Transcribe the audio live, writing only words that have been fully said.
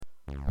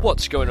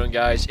What's going on,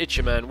 guys? It's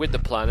your man with the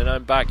plan, and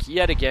I'm back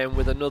yet again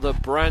with another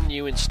brand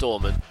new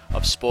installment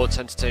of Sports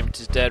Entertainment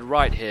is Dead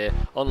right here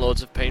on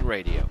Lords of Pain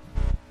Radio.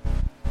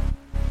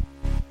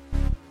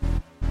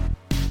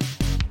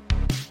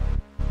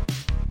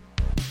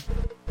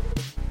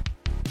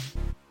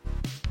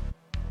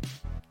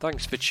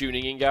 Thanks for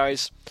tuning in,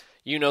 guys.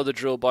 You know the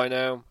drill by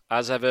now.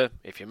 As ever,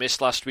 if you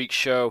missed last week's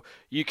show,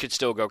 you could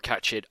still go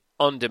catch it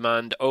on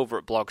demand over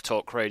at Blog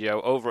Talk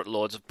Radio, over at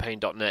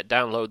lordsofpain.net.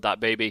 Download that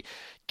baby,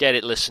 get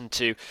it listened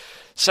to.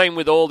 Same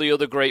with all the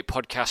other great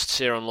podcasts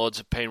here on Lords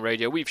of Pain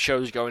Radio. We've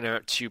shows going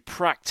out to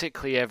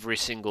practically every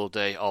single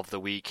day of the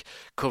week,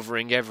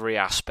 covering every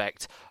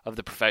aspect of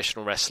the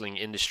professional wrestling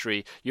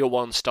industry. Your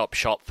one-stop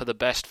shop for the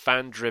best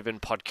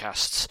fan-driven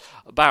podcasts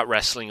about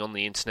wrestling on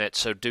the internet.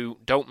 So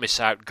don't miss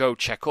out. Go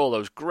check all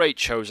those great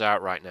shows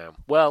out right now.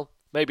 Well,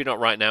 maybe not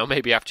right now.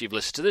 Maybe after you've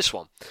listened to this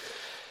one.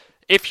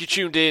 If you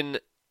tuned in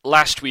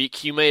last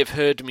week, you may have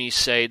heard me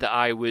say that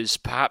I was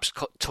perhaps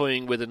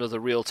toying with another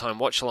real-time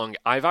watch-along.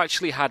 I've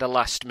actually had a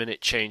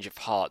last-minute change of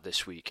heart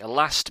this week. A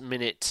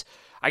last-minute,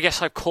 I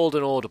guess I've called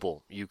an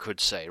audible, you could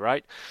say,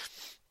 right?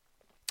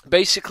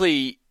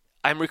 Basically,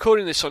 I'm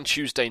recording this on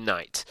Tuesday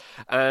night,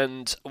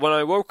 and when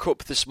I woke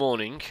up this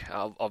morning,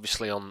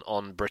 obviously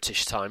on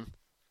British time,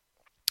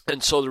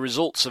 and saw the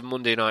results of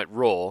Monday Night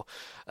Raw,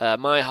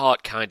 my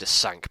heart kind of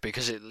sank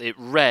because it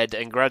read,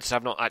 and granted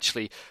I've not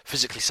actually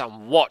physically sat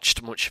and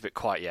watched much of it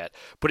quite yet,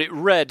 but it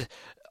read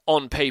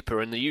on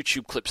paper, and the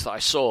YouTube clips that I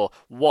saw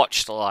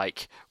watched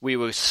like we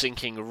were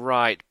sinking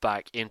right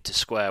back into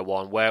square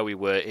one where we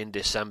were in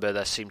December.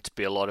 There seemed to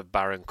be a lot of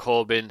Baron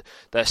Corbin,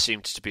 there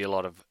seemed to be a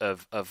lot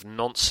of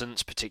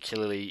nonsense,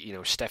 particularly,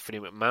 Stephanie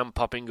McMahon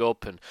popping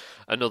up, and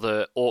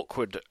another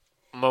awkward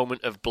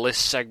moment of bliss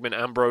segment,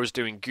 Ambrose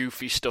doing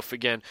goofy stuff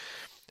again.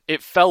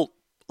 It felt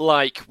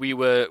like we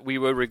were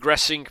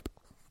regressing.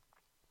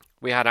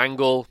 We had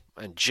Angle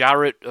and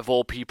Jarrett, of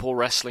all people,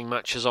 wrestling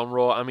matches on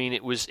Raw. I mean,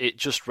 it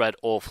just read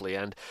awfully.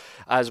 And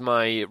as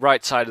my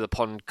right side of the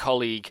pond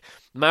colleague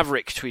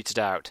Maverick tweeted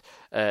out,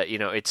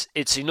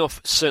 it's enough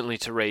certainly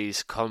to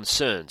raise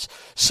concerns.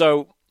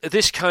 So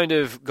this kind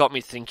of got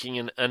me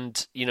thinking,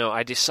 and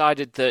I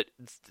decided that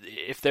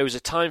if there was a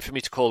time for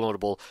me to call an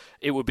audible,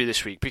 it would be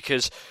this week,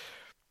 because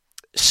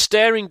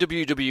staring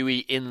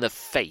WWE in the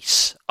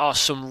face are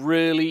some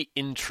really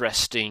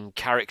interesting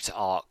character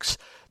arcs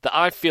that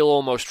I feel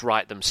almost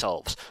write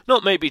themselves.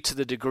 Not maybe to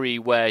the degree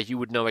where you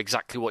would know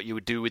exactly what you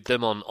would do with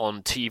them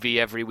on TV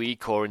every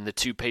week or in the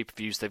 2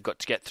 pay-per-views they've got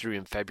to get through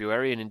in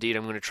February, and indeed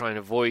I'm going to try and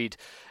avoid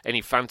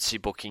any fantasy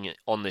booking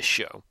on this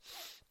show.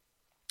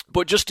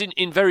 But just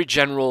in very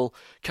general,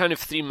 kind of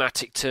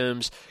thematic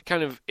terms,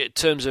 kind of in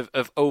terms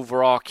of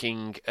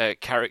overarching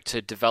character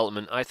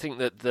development, I think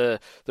that there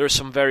are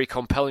some very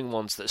compelling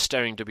ones that are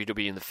staring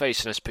WWE in the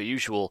face, and as per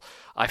usual,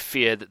 I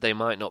fear that they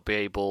might not be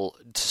able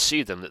to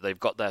see them, that they've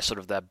got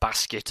their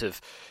basket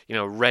of,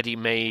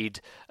 ready-made,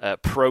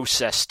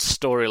 processed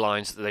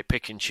storylines that they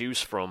pick and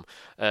choose from,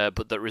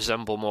 but that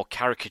resemble more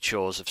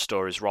caricatures of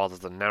stories rather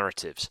than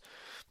narratives.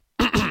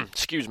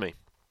 Excuse me.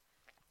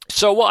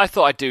 So what I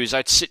thought I'd do is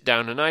I'd sit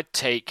down and I'd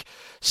take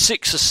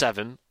 6 or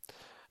 7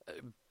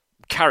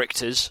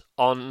 characters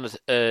on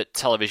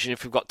television.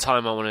 If we've got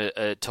time, I want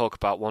to talk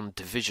about one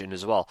division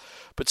as well.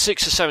 But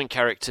 6 or 7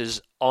 characters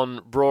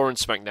on Raw and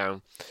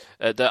SmackDown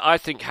that I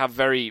think have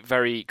very,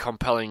 very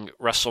compelling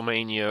Road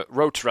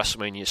to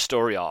WrestleMania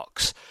story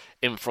arcs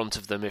in front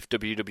of them if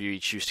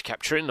WWE choose to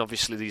capture it. And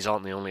obviously these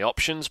aren't the only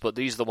options, but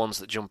these are the ones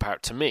that jump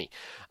out to me.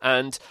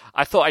 And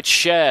I thought I'd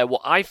share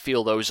what I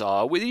feel those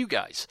are with you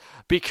guys,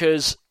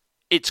 because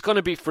it's going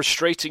to be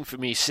frustrating for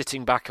me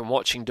sitting back and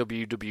watching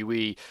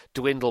WWE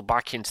dwindle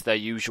back into their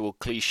usual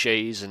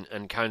cliches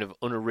and kind of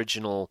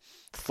unoriginal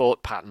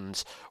thought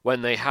patterns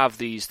when they have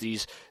these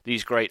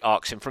great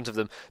arcs in front of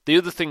them. The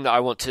other thing that I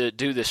want to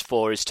do this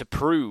for is to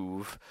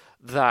prove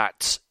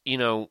that,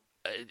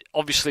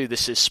 obviously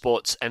this is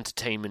Sports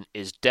Entertainment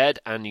is Dead,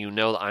 and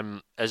that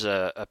I'm, as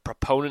a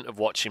proponent of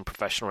watching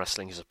professional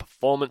wrestling as a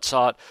performance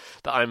art,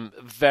 that I'm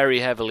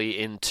very heavily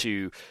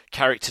into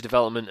character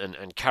development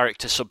and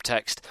character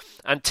subtext,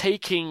 and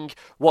taking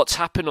what's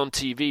happened on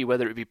TV,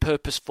 whether it be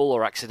purposeful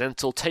or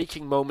accidental,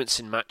 taking moments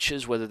in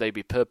matches, whether they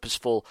be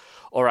purposeful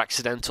or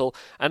accidental,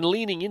 and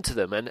leaning into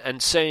them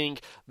and saying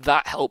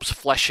that helps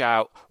flesh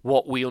out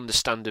what we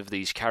understand of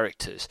these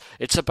characters.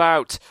 It's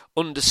about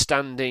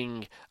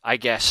understanding, I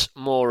guess,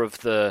 more of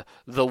the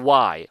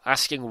why,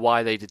 asking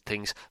why they did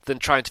things, than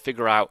trying to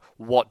figure out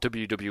what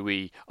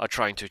WWE are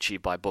trying to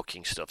achieve by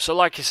booking stuff. So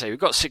like I say, we've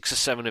got 6 or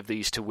 7 of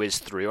these to whiz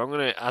through. I'm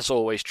going to, as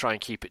always, try and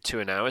keep it to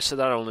an hour, so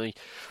that only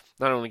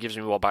gives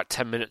me about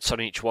 10 minutes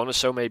on each one or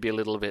so, maybe a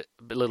little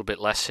bit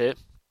less here.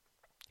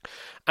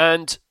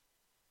 And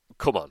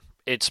come on,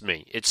 it's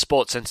me. It's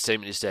Sports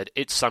Entertainment is Dead.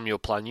 It's Samuel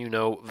Plan. You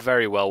know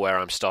very well where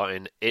I'm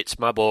starting. It's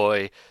my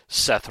boy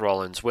Seth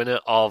Rollins, winner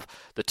of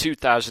the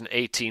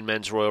 2018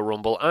 Men's Royal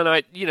Rumble. And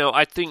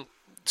I think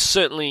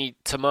certainly,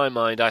 to my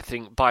mind, I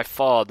think by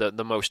far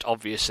the most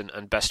obvious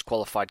and best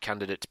qualified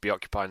candidate to be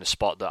occupying a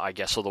spot that I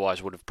guess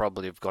otherwise would have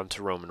probably have gone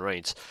to Roman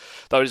Reigns.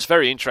 Though it's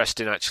very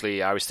interesting,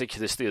 actually. I was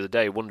thinking this the other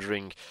day,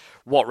 wondering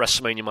what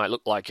WrestleMania might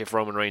look like if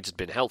Roman Reigns had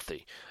been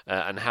healthy,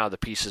 and how the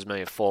pieces may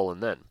have fallen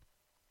then.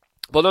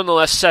 But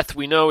nonetheless, Seth,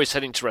 we know, is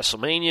heading to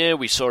WrestleMania.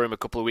 We saw him a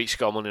couple of weeks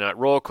ago on Monday Night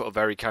Raw, cut a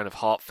very kind of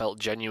heartfelt,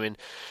 genuine,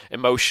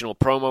 emotional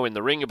promo in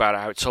the ring about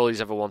how it's all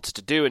he's ever wanted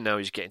to do, and now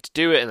he's getting to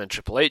do it. And then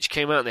Triple H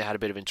came out, and they had a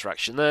bit of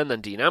interaction there. And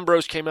then Dean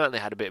Ambrose came out, and they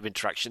had a bit of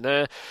interaction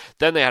there.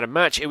 Then they had a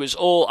match. It was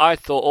all, I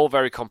thought, all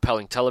very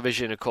compelling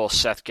television. Of course,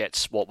 Seth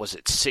gets,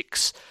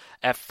 6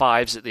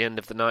 F5s at the end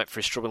of the night for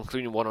his trouble,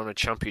 including one on a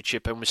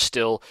championship, and was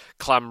still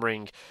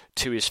clambering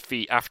to his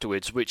feet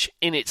afterwards, which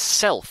in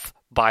itself,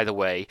 by the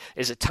way,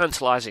 is a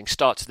tantalizing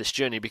start to this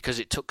journey, because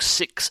it took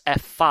 6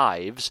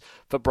 F5s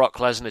for Brock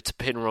Lesnar to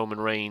pin Roman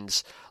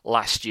Reigns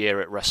last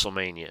year at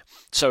WrestleMania.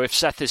 So if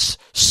Seth is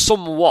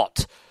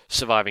somewhat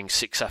surviving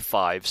 6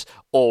 F5s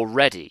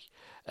already,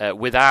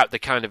 without the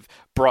kind of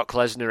Brock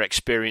Lesnar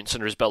experience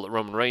under his belt that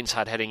Roman Reigns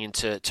had heading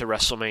into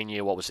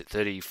WrestleMania,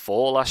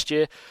 34 last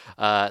year,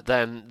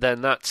 then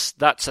that's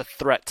a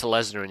threat to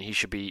Lesnar, and he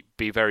should be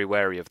very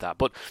wary of that.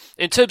 But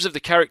in terms of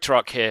the character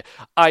arc here,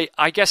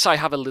 I guess I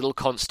have a little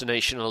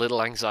consternation, a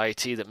little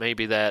anxiety that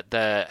maybe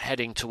they're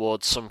heading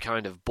towards some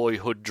kind of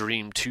Boyhood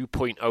Dream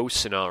 2.0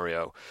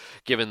 scenario,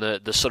 given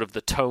the sort of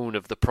the tone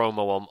of the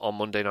promo on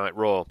Monday Night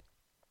Raw.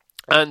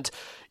 And,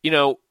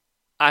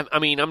 I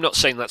mean, I'm not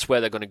saying that's where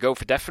they're going to go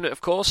for definite,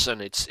 of course,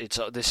 and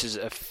this is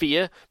a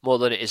fear more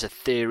than it is a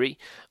theory.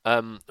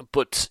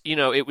 But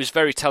it was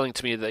very telling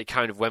to me that they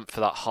kind of went for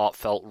that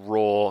heartfelt,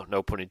 raw,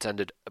 no pun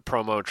intended,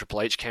 promo.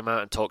 Triple H came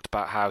out and talked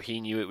about how he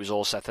knew it was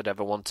all Seth had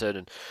ever wanted,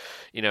 and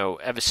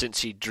ever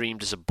since he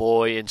dreamed as a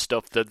boy and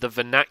stuff. The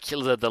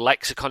vernacular, the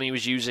lexicon he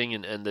was using,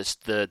 and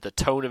the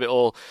tone of it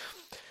all.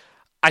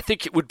 I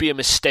think it would be a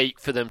mistake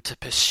for them to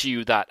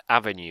pursue that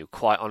avenue,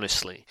 quite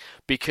honestly,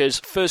 because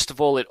first of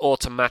all, it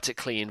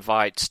automatically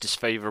invites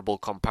disfavourable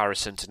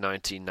comparison to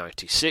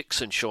 1996,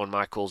 and Shawn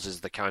Michaels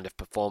is the kind of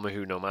performer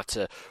who, no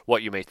matter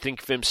what you may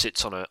think of him,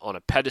 sits on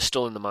a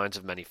pedestal in the minds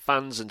of many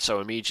fans, and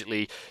so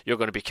immediately you're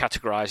going to be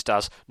categorised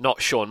as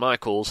not Shawn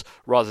Michaels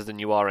rather than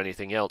you are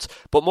anything else.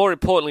 But more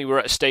importantly, we're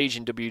at a stage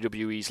in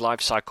WWE's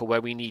life cycle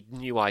where we need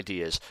new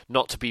ideas,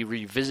 not to be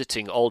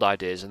revisiting old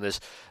ideas, and there's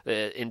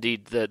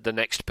indeed the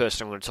next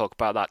person I'm going to talk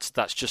about,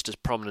 that's just as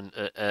prominent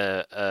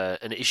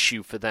an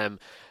issue for them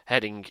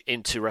heading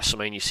into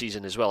WrestleMania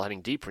season as well,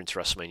 heading deeper into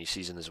WrestleMania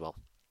season as well.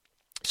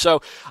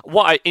 So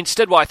what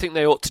I think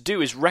they ought to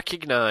do is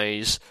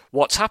recognise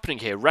what's happening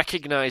here,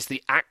 recognise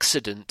the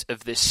accident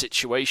of this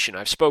situation.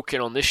 I've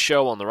spoken on this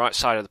show, on the right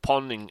side of the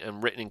pond,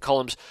 and written in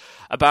columns,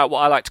 about what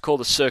I like to call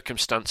the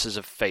circumstances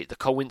of fate, the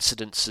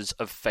coincidences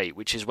of fate,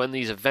 which is when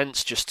these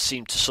events just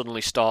seem to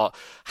suddenly start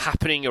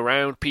happening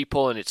around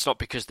people, and it's not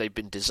because they've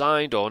been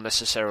designed or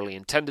necessarily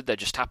intended, they're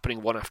just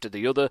happening one after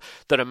the other,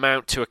 that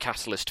amount to a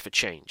catalyst for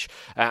change.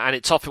 And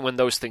it's often when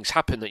those things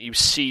happen that you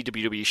see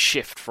WWE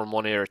shift from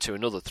one era to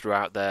another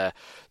throughout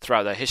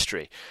their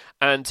history.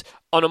 And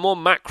on a more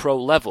macro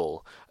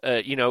level,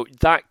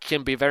 that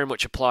can be very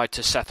much applied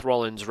to Seth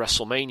Rollins'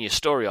 WrestleMania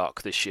story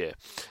arc this year.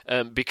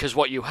 Because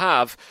what you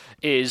have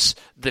is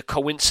the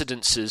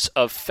coincidences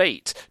of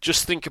fate.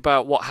 Just think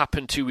about what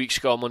happened 2 weeks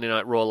ago on Monday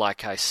Night Raw,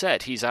 like I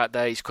said. He's out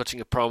there, he's cutting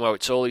a promo,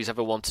 it's all he's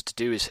ever wanted to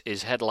do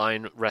is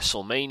headline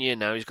WrestleMania.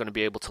 Now he's going to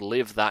be able to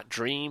live that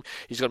dream.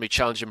 He's going to be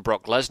challenging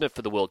Brock Lesnar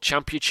for the World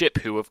Championship,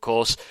 who, of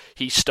course,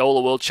 he stole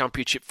a World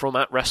Championship from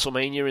at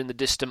WrestleMania in the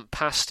distant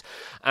past.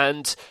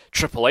 And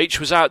Triple H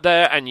was out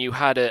there, and you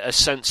had a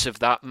sense of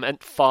that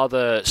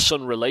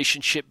father-son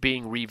relationship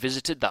being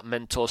revisited, that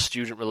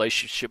mentor-student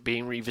relationship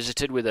being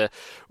revisited with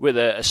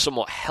a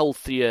somewhat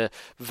healthier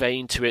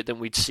vein to it than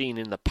we'd seen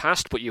in the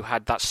past. But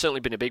that's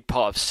certainly been a big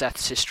part of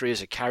Seth's history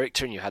as a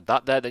character, and you had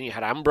that there. Then you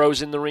had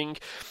Ambrose in the ring,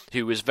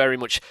 who was very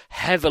much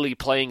heavily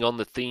playing on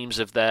the themes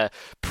of their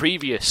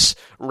previous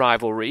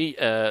rivalry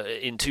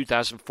in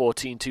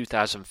 2014,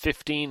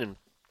 2015, and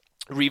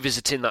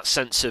revisiting that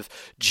sense of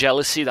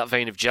jealousy, that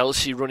vein of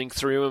jealousy running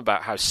through him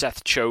about how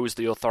Seth chose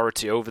the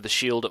authority over the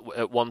Shield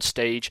at one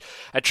stage.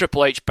 And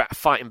Triple H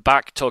fighting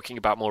back, talking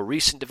about more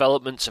recent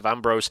developments of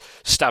Ambrose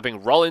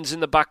stabbing Rollins in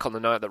the back on the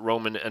night that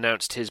Roman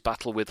announced his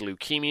battle with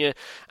leukemia.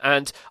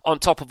 And on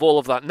top of all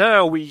of that,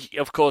 now we,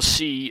 of course,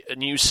 see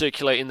news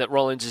circulating that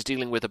Rollins is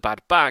dealing with a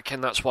bad back,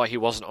 and that's why he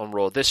wasn't on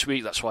Raw this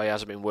week. That's why he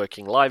hasn't been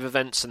working live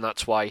events, and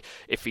that's why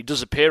if he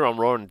does appear on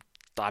Raw, and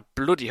I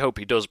bloody hope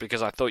he does,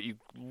 because I thought you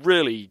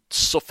really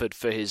suffered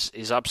for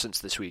his absence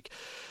this week.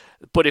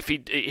 But if he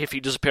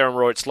does appear on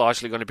Raw, it's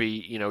largely going to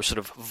be, sort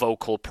of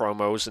vocal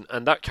promos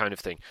and that kind of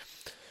thing.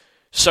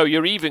 So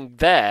you're even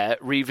there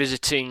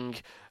revisiting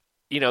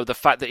the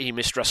fact that he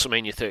missed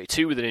WrestleMania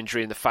 32 with an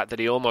injury and the fact that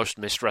he almost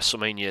missed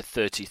WrestleMania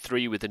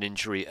 33 with an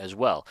injury as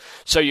well.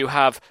 So you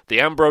have the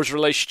Ambrose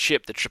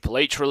relationship, the Triple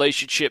H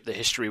relationship, the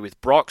history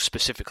with Brock,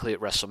 specifically at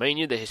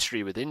WrestleMania, the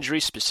history with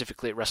injuries,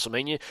 specifically at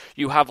WrestleMania.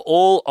 You have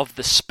all of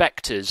the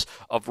spectres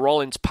of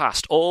Rollins'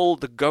 past, all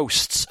the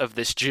ghosts of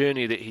this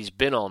journey that he's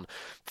been on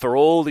for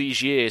all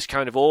these years,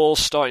 kind of all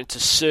starting to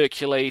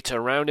circulate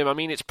around him. I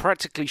mean, it's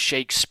practically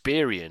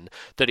Shakespearean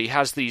that he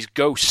has these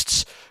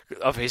ghosts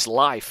of his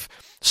life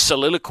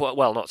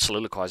not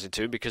soliloquizing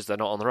to him because they're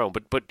not on their own,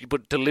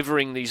 but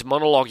delivering these,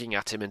 monologuing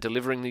at him and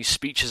delivering these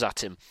speeches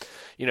at him.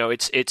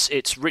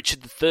 It's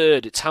Richard III,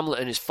 it's Hamlet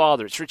and his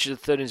father, it's Richard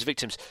III and his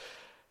victims.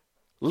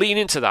 Lean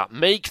into that.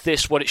 Make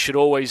this what it should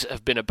always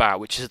have been about,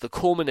 which is the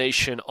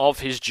culmination of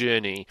his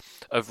journey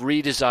of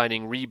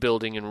redesigning,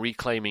 rebuilding, and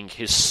reclaiming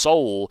his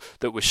soul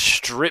that was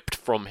stripped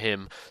from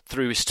him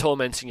through his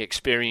tormenting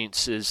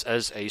experiences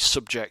as a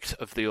subject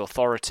of the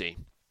authority.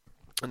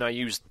 And I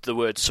used the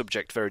word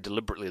subject very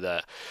deliberately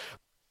there.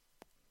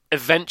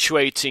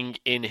 Eventuating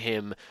in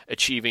him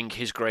achieving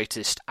his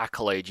greatest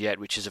accolade yet,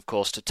 which is, of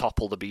course, to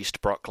topple the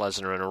beast Brock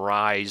Lesnar and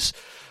arise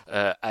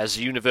as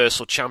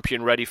Universal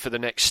Champion, ready for the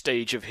next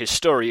stage of his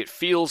story. It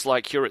feels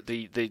like you're at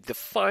the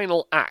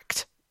final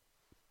act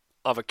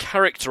of a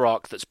character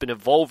arc that's been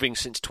evolving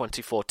since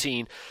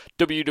 2014.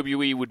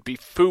 WWE would be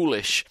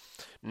foolish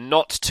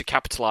not to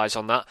capitalize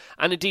on that,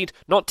 and indeed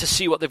not to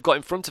see what they've got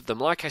in front of them.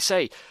 Like I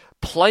say,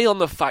 play on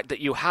the fact that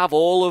you have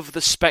all of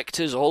the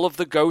spectres, all of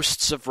the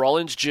ghosts of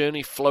Rollins'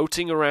 journey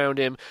floating around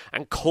him,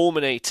 and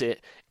culminate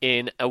it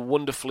in a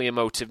wonderfully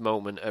emotive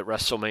moment at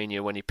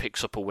WrestleMania when he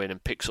picks up a win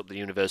and picks up the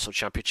Universal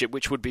Championship,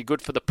 which would be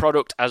good for the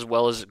product as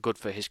well as good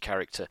for his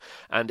character.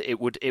 And it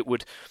would,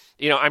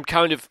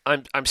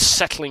 I'm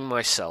settling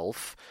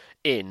myself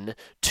in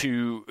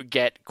to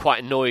get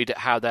quite annoyed at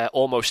how they're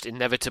almost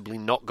inevitably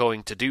not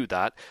going to do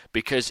that,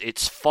 because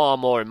it's far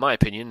more, in my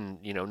opinion,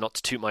 not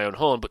to toot my own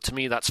horn, but to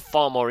me that's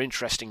far more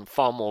interesting,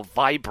 far more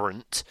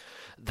vibrant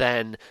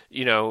than,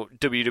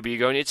 WWE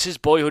going, it's his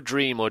boyhood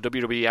dream, or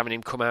WWE having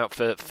him come out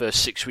for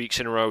 6 weeks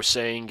in a row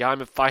saying,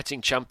 I'm a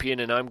fighting champion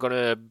and I'm going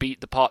to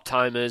beat the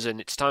part-timers and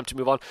it's time to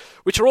move on,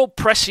 which are all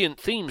prescient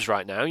themes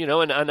right now,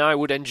 and I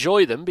would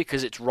enjoy them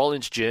because it's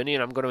Rollins' journey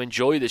and I'm going to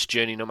enjoy this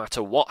journey no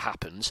matter what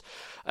happens.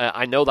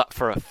 I know that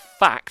for a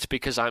fact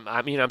because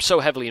I'm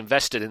so heavily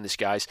invested in this,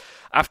 guys.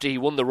 After he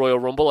won the Royal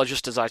Rumble,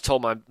 just as I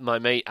told my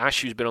mate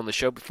Ash, who's been on the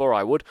show before,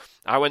 I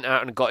went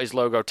out and got his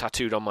logo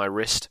tattooed on my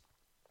wrist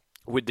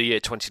with the year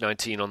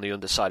 2019 on the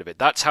underside of it.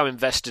 That's how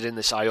invested in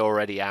this I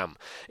already am.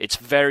 It's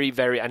very,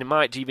 very, and I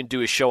might even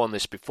do a show on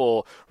this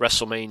before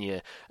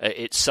WrestleMania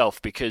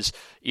itself, because,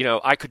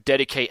 I could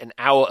dedicate an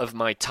hour of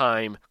my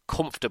time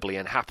comfortably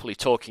and happily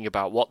talking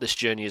about what this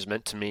journey has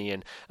meant to me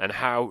and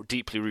how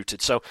deeply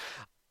rooted. So,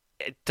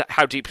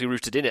 how deeply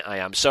rooted in it I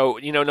am. So,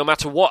 no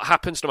matter what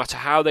happens, no matter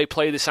how they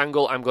play this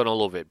angle, I'm going to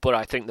love it. But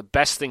I think the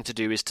best thing to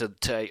do is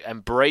to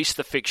embrace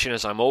the fiction,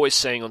 as I'm always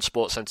saying on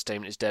Sports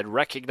Entertainment is Dead.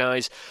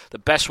 Recognize the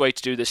best way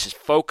to do this is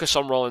focus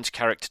on Rollins'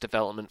 character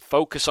development,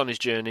 focus on his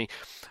journey,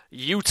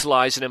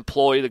 utilize and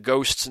employ the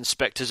ghosts and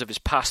spectres of his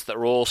past that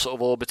are all sort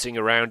of orbiting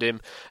around him,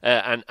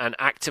 and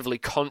actively,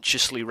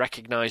 consciously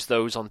recognize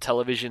those on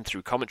television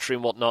through commentary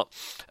and whatnot,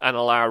 and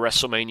allow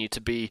WrestleMania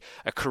to be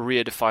a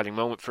career-defining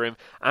moment for him,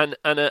 and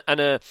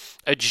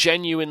a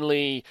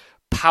genuinely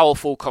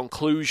powerful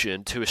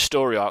conclusion to a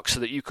story arc, so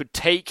that you could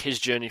take his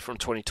journey from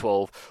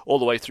 2012 all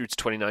the way through to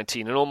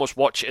 2019 and almost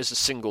watch it as a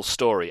single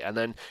story, and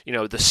then,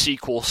 the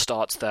sequel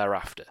starts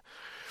thereafter.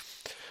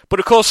 But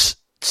of course,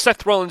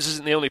 Seth Rollins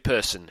isn't the only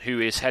person who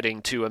is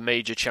heading to a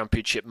major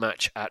championship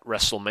match at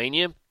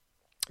WrestleMania.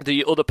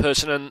 The other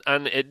person,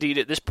 and indeed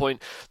at this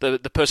point, the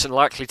person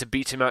likely to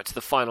beat him out to the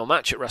final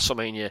match at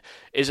WrestleMania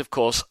is, of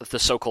course, the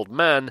so-called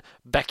man,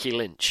 Becky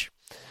Lynch.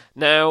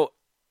 Now,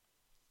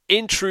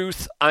 in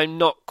truth, I'm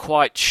not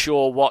quite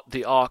sure what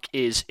the arc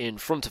is in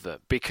front of her,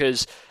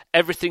 because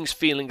everything's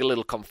feeling a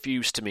little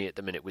confused to me at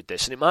the minute with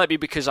this, and it might be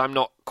because I'm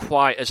not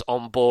quite as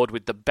on board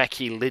with the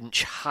Becky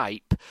Lynch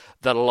hype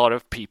that a lot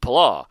of people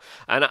are.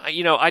 And,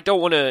 I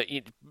don't want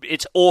to...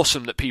 It's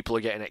awesome that people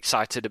are getting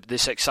excited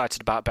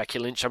about Becky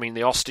Lynch. I mean,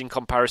 the Austin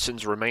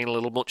comparisons remain a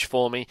little much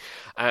for me,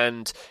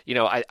 and,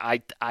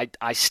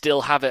 I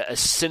still have a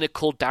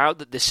cynical doubt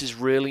that this is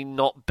really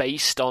not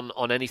based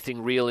on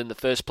anything real in the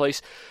first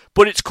place.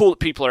 But it's cool that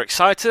people are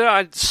excited.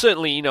 I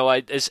certainly,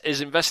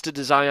 as invested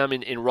as I am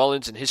in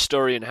Rollins and his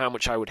story and how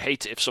much I would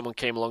hate it if someone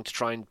came along to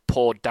try and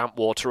pour damp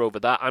water over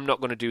that, I'm not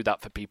going to do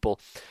that for people.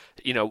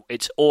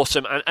 It's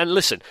awesome. And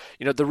listen,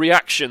 the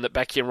reaction that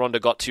Becky and Ronda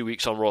got 2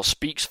 weeks on Raw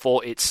speaks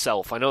for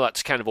itself. I know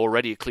that's kind of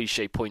already a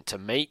cliche point to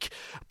make,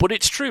 but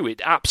it's true.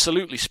 It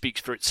absolutely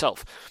speaks for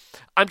itself.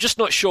 I'm just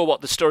not sure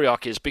what the story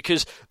arc is,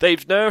 because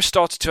they've now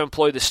started to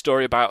employ this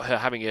story about her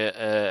having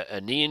a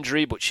knee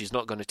injury, but she's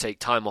not going to take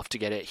time off to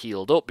get it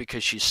healed up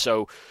because she's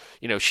so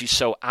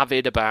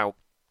avid about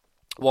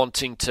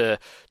wanting to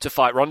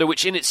fight Ronda,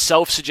 which in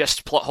itself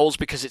suggests plot holes,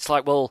 because it's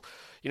like, well,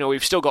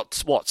 we've still got,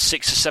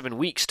 6 or 7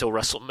 weeks till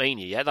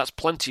WrestleMania, yeah? That's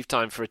plenty of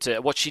time for it to...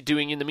 What's she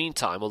doing in the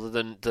meantime, other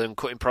than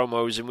cutting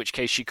promos, in which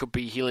case she could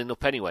be healing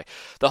up anyway?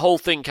 The whole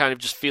thing kind of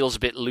just feels a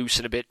bit loose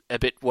and a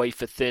bit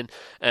wafer thin,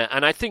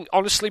 and I think,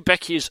 honestly,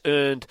 Becky has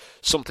earned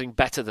something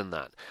better than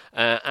that.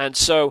 And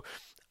so...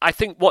 I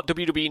think what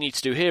WWE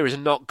needs to do here is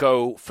not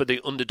go for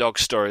the underdog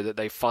story that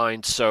they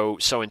find so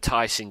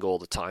enticing all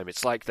the time.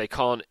 It's like they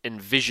can't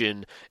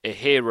envision a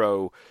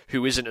hero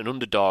who isn't an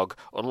underdog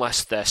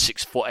unless they're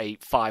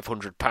 6'8",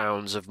 500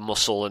 pounds of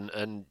muscle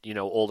and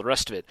all the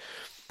rest of it.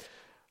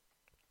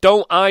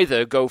 Don't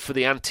either go for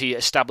the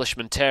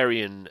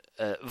anti-establishmentarian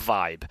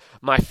vibe.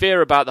 My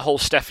fear about the whole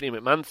Stephanie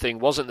McMahon thing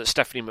wasn't that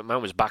Stephanie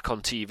McMahon was back on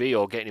TV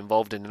or getting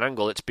involved in an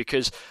angle. It's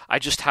because I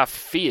just have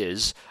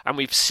fears, and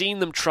we've seen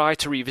them try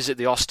to revisit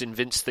the Austin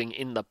Vince thing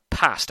in the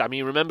past. I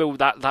mean, remember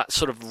that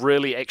sort of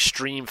really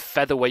extreme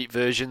featherweight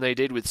version they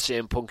did with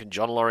CM Punk and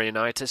John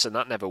Laurinaitis, and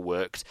that never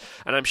worked.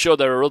 And I'm sure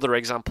there are other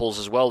examples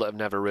as well that have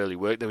never really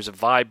worked. There was a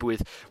vibe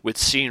with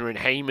Cena and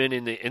Heyman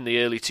in the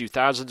early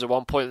 2000s at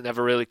one point that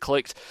never really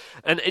clicked.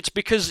 And it's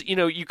because,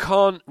 you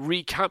can't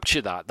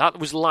recapture that. That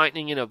was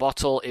lightning in a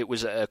bottle. It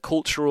was a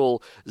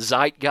cultural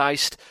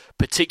zeitgeist,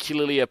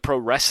 particularly a pro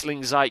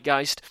wrestling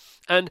zeitgeist.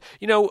 And,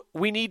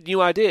 we need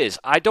new ideas.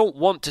 I don't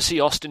want to see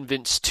Austin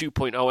Vince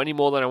 2.0 any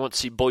more than I want to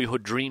see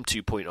Boyhood Dream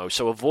 2.0.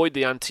 So avoid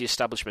the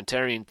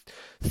anti-establishmentarian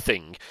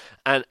thing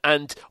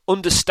and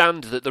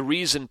understand that the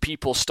reason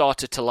people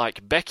started to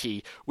like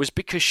Becky was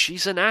because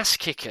she's an ass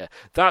kicker.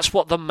 That's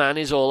what the man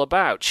is all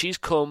about. She's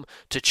come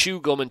to chew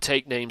gum and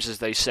take names, as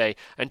they say,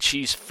 and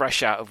she's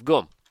fresh out of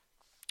gum.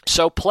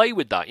 So play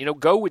with that,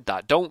 go with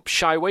that. Don't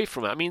shy away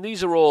from it. I mean,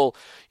 these are all,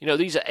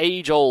 these are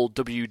age-old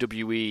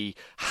WWE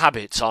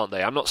habits, aren't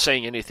they? I'm not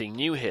saying anything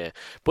new here,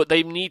 but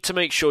they need to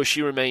make sure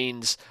she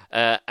remains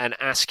an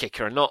ass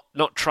kicker and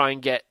not try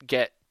and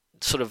get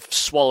sort of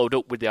swallowed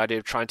up with the idea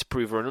of trying to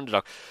prove her an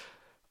underdog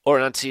or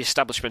an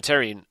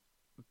anti-establishmentarian.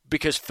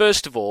 Because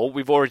first of all,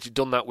 we've already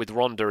done that with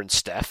Ronda and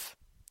Steph.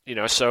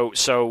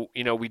 So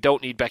we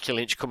don't need Becky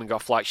Lynch coming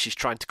off like she's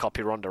trying to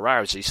copy Ronda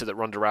Rousey so that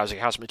Ronda Rousey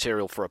has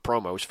material for her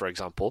promos, for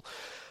example.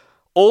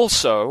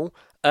 Also,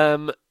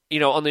 on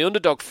the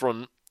underdog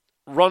front,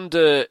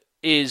 Ronda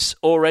is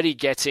already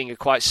getting a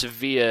quite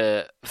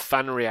severe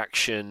fan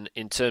reaction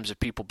in terms of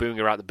people booing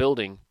her out the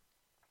building.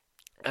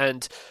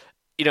 And,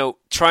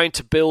 trying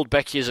to build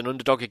Becky as an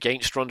underdog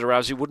against Ronda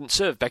Rousey wouldn't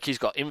serve. Becky's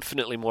got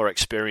infinitely more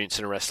experience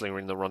in a wrestling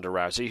ring than Ronda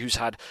Rousey, who's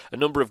had a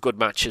number of good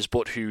matches,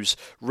 but whose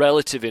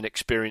relative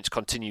inexperience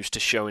continues to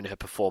show in her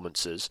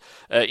performances.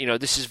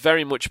 This is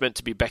very much meant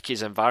to be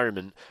Becky's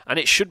environment, and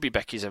it should be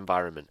Becky's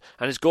environment.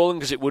 And as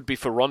galling as it would be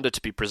for Ronda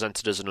to be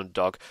presented as an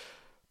underdog,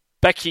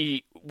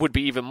 Becky would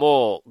be even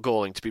more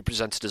galling to be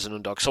presented as an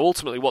underdog. So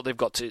ultimately what they've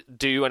got to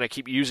do, and I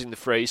keep using the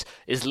phrase,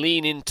 is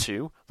lean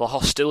into the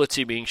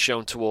hostility being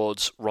shown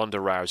towards Ronda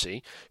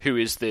Rousey, who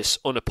is this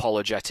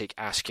unapologetic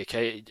ass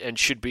kicker and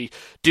should be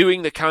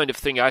doing the kind of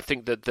thing I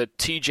think that the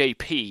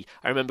TJP,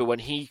 I remember when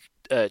he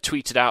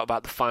tweeted out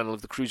about the final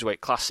of the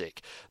Cruiserweight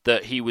Classic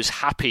that he was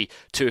happy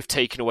to have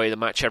taken away the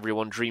match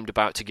everyone dreamed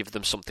about to give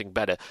them something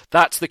better.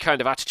 That's the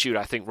kind of attitude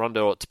I think Ronda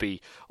ought to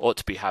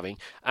be having.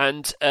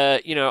 And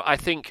I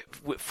think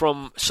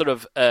from sort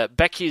of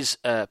Becky's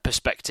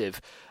perspective,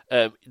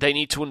 they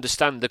need to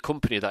understand, the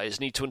company that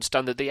is, need to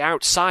understand that the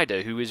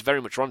outsider, who is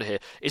very much Ronda here,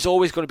 is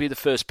always going to be the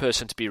first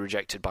person to be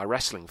rejected by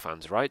wrestling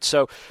fans, right?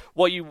 So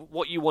what you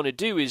want to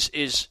do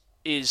is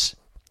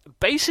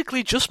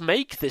basically just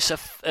make this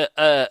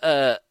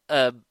a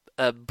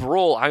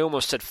brawl. I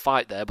almost said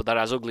fight there, but that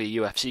has ugly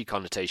UFC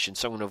connotations,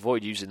 so I'm going to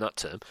avoid using that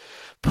term.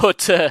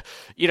 But,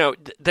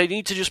 they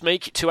need to just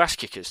make it two ass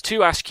kickers, two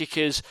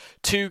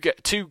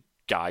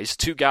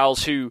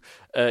gals who,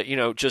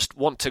 just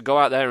want to go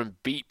out there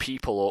and beat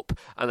people up,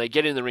 and they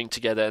get in the ring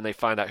together and they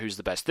find out who's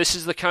the best. This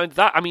is the kind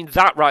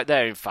that right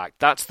there, in fact,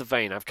 that's the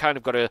vein. I've kind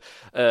of got a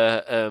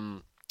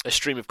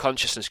stream of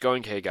consciousness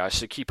going here, guys,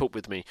 so keep up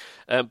with me.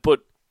 But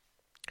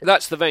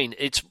that's the vein.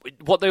 It's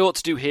what they ought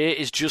to do here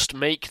is just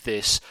make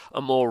this a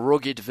more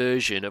rugged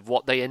version of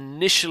what they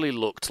initially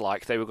looked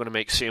like they were going to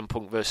make CM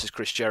Punk versus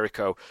Chris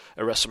Jericho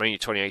at WrestleMania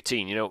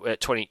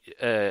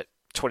 2018.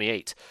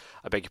 28.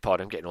 I beg your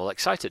pardon, I'm getting all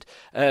excited.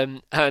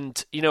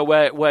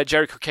 Where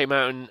Jericho came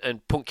out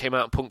and Punk came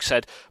out and Punk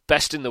said,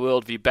 best in the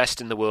world v best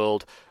in the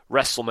world,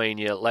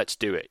 WrestleMania, let's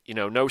do it.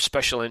 No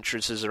special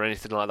entrances or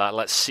anything like that.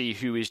 Let's see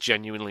who is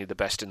genuinely the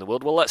best in the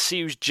world. Well, let's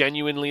see who's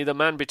genuinely the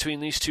man between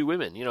these two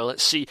women.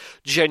 Let's see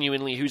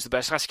genuinely who's the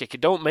best ass kicker.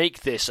 Don't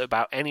make this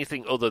about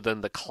anything other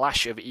than the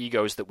clash of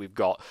egos that we've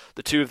got.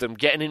 The two of them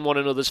getting in one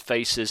another's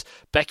faces,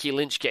 Becky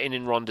Lynch getting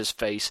in Ronda's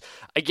face.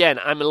 Again,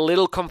 I'm a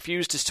little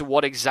confused as to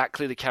what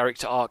exactly the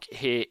character arc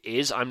here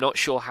is. I'm not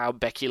sure how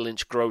Becky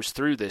Lynch grows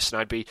through this,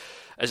 and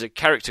as a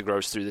character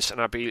grows through this,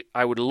 and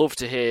I would love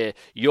to hear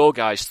your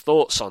guys'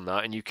 thoughts on on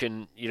that, and you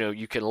can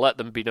let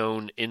them be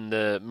known in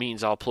the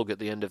means I'll plug at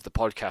the end of the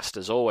podcast,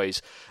 as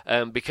always,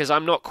 because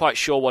I'm not quite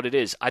sure what it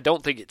is. I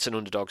don't think it's an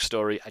underdog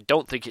story. I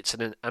don't think it's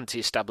an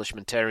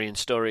anti-establishmentarian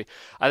story.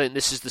 I think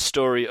this is the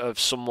story of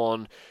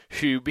someone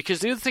who,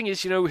 because the other thing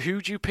is,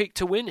 who do you pick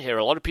to win here?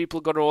 A lot of people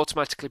are going to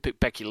automatically pick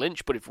Becky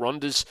Lynch, but if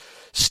Ronda's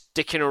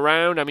sticking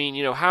around, I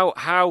mean,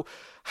 how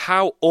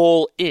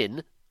all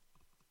in,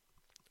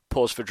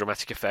 pause for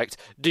dramatic effect,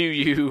 do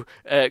you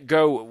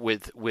go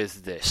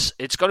with this?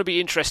 It's going to be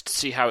interesting to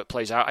see how it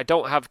plays out. I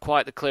don't have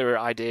quite the clearer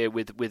idea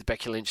with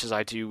Becky Lynch as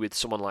I do with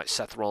someone like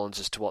Seth Rollins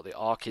as to what the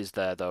arc is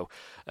there, though.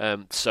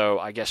 So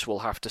I guess we'll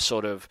have to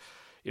sort and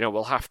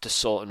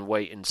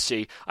wait and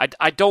see.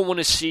 I don't want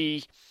to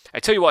see. I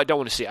tell you what, I don't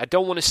want to see. I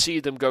don't want to see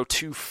them go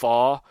too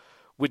far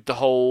with the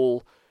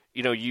whole,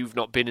 you've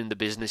not been in the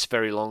business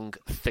very long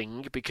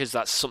thing, because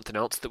that's something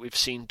else that we've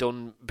seen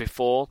done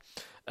before.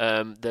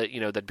 That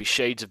there'd be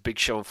shades of Big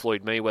Show and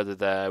Floyd Mayweather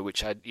there,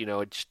 which I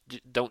just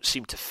don't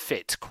seem to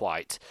fit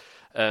quite.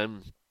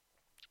 And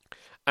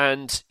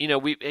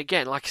we,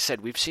 again, like I said,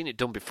 we've seen it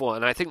done before,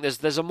 and I think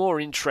there's a more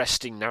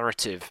interesting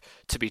narrative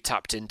to be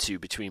tapped into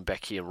between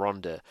Becky and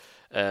Ronda.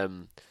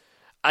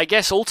 I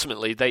guess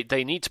ultimately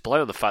they need to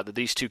play on the fact that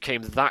these two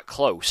came that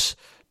close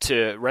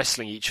to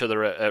wrestling each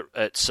other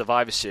at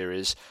Survivor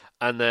Series,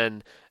 and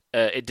then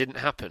it didn't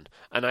happen.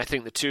 And I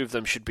think the two of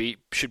them should be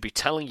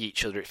telling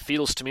each other. It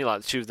feels to me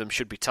like the two of them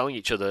should be telling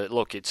each other,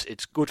 look,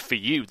 it's good for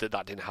you that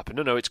didn't happen.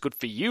 No, it's good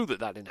for you that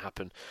didn't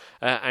happen.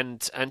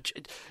 And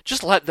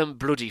just let them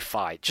bloody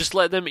fight. Just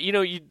let them.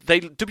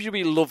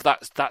 WWE love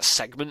that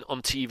segment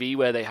on TV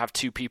where they have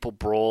two people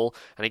brawl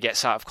and it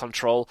gets out of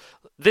control.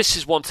 This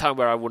is one time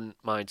where I wouldn't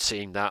mind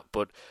seeing that,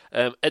 but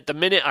at the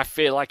minute I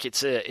feel like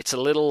it's a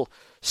little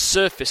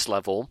surface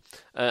level,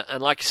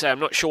 and like I say, I'm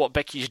not sure what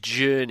Becky's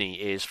journey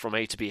is from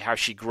A to B, how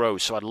she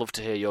grows, so I'd love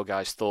to hear your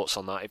guys' thoughts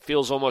on that. It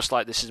feels almost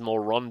like this is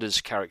more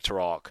Ronda's character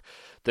arc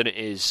than it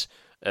is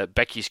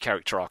Becky's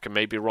character arc, and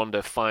maybe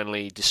Ronda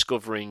finally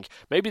discovering,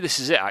 maybe this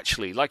is it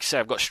actually, like I say,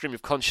 I've got stream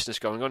of consciousness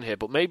going on here,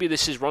 but maybe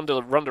this is Ronda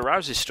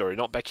Rousey's story,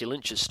 not Becky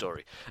Lynch's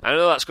story. I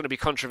know that's going to be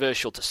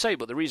controversial to say,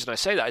 but the reason I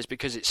say that is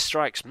because it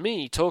strikes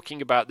me,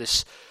 talking about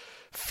this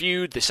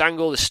feud, this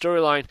angle, this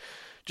storyline,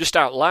 just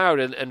out loud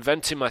and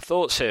venting my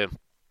thoughts here,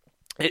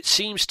 it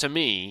seems to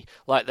me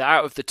like that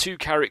out of the two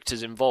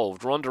characters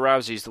involved, Ronda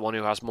Rousey is the one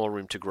who has more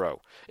room to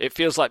grow. It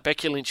feels like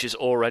Becky Lynch is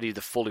already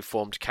the fully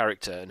formed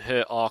character, and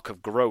her arc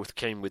of growth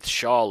came with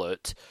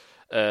Charlotte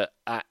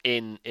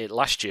in it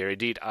last year.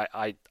 Indeed,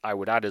 I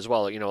would add as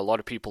well, a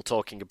lot of people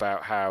talking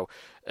about how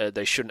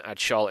they shouldn't add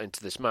Charlotte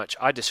into this match.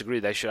 I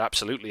disagree. They should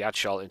absolutely add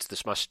Charlotte into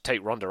this match,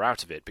 take Ronda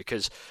out of it,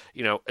 because,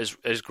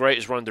 as great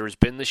as Ronda has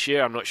been this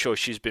year, I'm not sure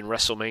she's been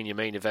WrestleMania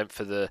main event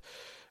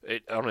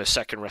on her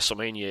second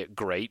WrestleMania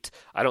great.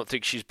 I don't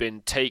think she's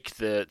been take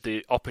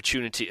the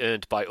opportunity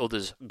earned by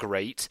others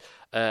great.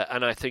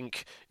 And I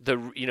think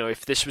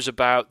if this was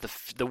about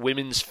the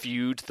women's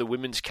feud, the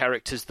women's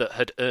characters that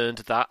had earned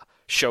that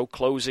show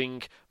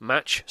closing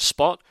match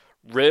spot,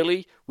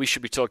 really, we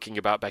should be talking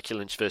about Becky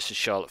Lynch versus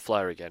Charlotte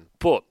Flair again.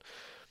 But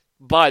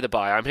by the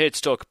by, I'm here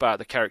to talk about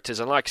the characters,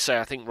 and like I say,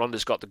 I think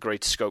Ronda's got the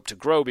greatest scope to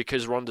grow,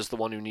 because Ronda's the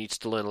one who needs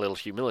to learn a little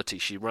humility.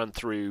 She ran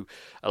through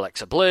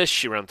Alexa Bliss,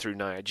 she ran through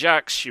Nia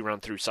Jax, she ran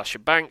through Sasha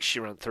Banks, she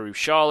ran through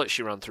Charlotte,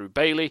 she ran through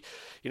Bayley.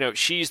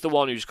 She's the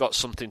one who's got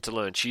something to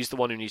learn. She's the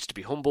one who needs to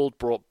be humbled,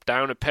 brought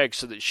down a peg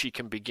so that she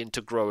can begin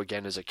to grow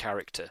again as a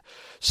character.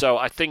 So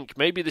I think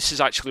maybe this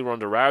is actually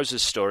Ronda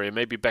Rousey's story, and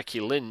maybe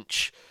Becky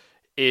Lynch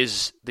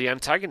is the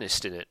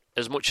antagonist in it.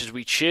 As much as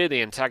we cheer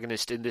the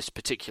antagonist in this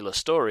particular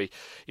story,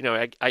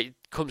 it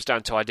comes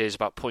down to ideas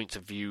about point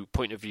of view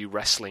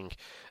wrestling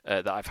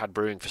that I've had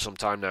brewing for some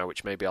time now,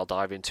 which maybe I'll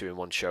dive into in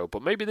one show.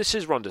 But maybe this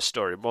is Ronda's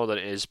story more than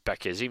it is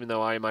Becky's, even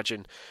though I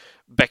imagine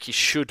Becky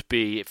should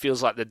be. It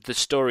feels like the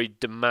story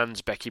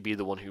demands Becky be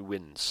the one who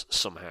wins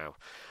somehow.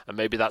 And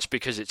maybe that's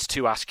because it's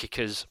two ass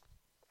kickers.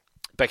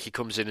 Becky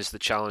comes in as the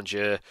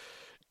challenger.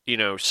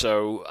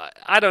 So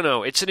I don't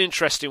know. It's an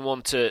interesting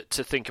one to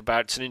think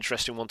about. It's an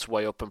interesting one to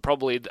weigh up, and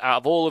probably out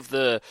of all of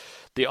the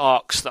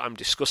arcs that I'm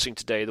discussing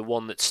today, the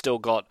one that's still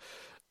got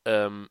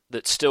the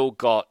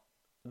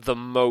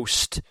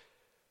most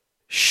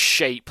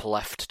shape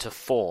left to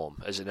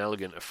form, as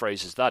inelegant a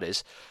phrase as that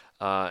is,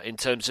 in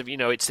terms of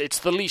it's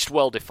the least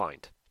well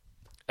defined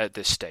at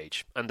this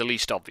stage and the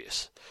least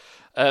obvious.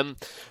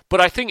 But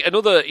I think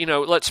another,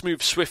 let's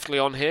move swiftly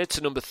on here to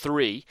number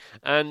 3,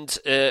 and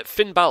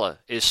Finn Balor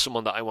is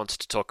someone that I wanted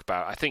to talk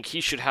about. I think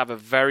he should have a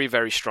very,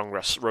 very strong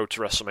road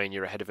to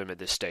WrestleMania ahead of him at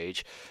this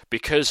stage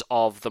because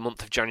of the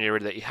month of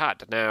January that he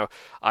had. Now,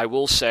 I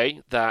will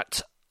say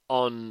that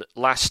on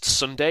last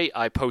Sunday,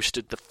 I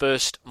posted the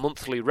first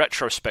monthly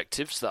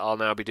retrospectives that I'll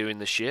now be doing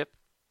this year,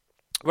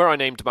 where I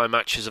named my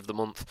matches of the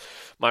month,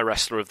 my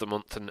wrestler of the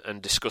month,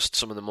 and discussed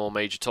some of the more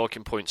major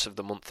talking points of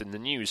the month in the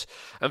news.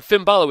 And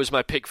Finn Balor was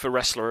my pick for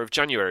wrestler of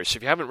January. So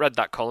if you haven't read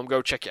that column,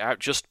 go check it out.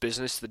 Just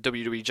Business, the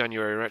WWE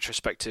January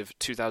Retrospective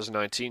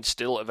 2019,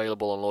 still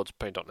available on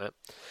lordsofpain.net.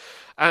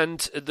 And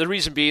the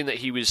reason being that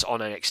he was on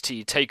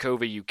NXT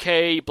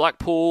TakeOver UK,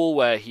 Blackpool,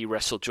 where he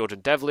wrestled Jordan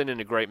Devlin in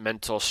a great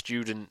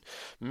mentor-student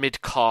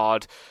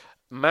mid-card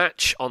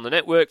match on the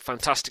network.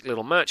 Fantastic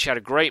little match. He had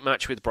a great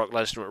match with Brock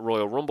Lesnar at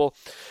Royal Rumble.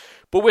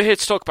 But we're here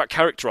to talk about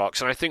character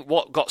arcs, and I think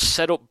what got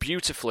set up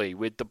beautifully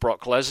with the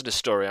Brock Lesnar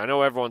story, I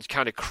know everyone's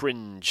kind of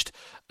cringed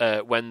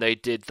when they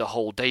did the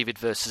whole David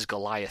versus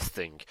Goliath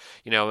thing,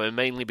 and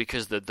mainly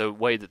because the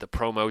way that the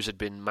promos had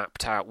been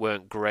mapped out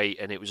weren't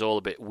great, and it was all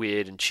a bit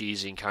weird and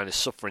cheesy and kind of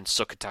suffering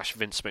succotash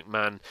Vince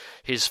McMahon.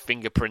 His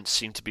fingerprints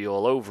seemed to be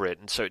all over it,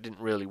 and so it didn't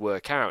really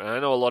work out. And I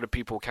know a lot of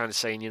people were kind of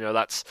saying,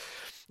 that's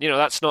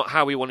not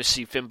how we want to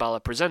see Finn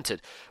Balor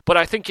presented. But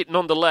I think it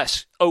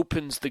nonetheless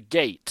opens the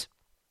gate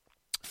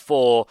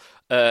for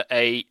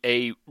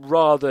a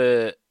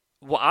rather,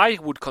 what I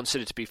would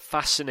consider to be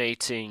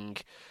fascinating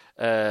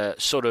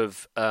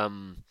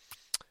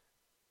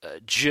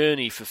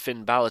journey for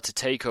Finn Balor to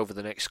take over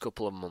the next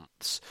couple of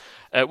months,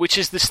 which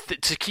is this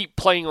to keep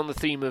playing on the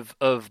theme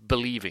of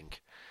believing,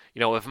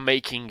 of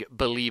making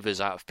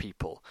believers out of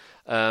people.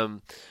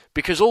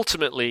 Because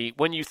ultimately,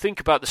 when you think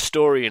about the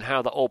story and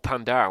how that all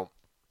panned out,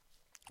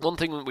 one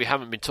thing that we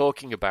haven't been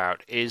talking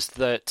about is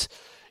that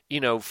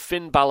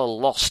Finn Balor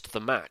lost the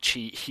match.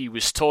 He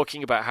was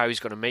talking about how he's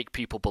going to make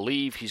people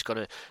believe.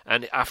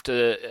 And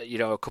after,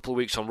 a couple of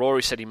weeks on Raw,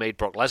 he said he made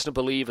Brock Lesnar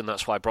believe, and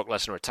that's why Brock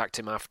Lesnar attacked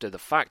him after the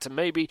fact. And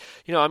maybe,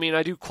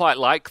 I do quite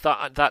like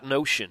that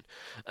notion.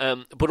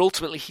 But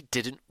ultimately, he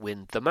didn't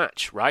win the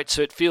match, right?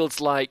 So it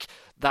feels like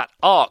that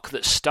arc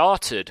that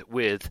started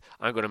with,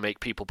 I'm going to make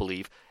people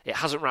believe, it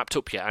hasn't wrapped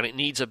up yet, and it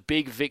needs a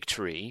big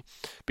victory,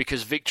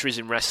 because victories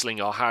in wrestling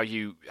are how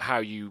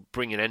you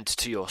bring an end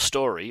to your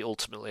story,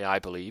 ultimately, I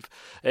believe.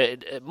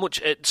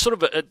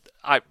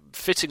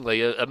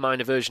 Fittingly, a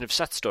minor version of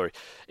Seth's story.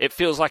 It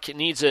feels like it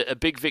needs a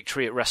big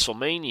victory at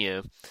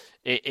WrestleMania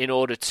in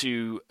order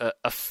to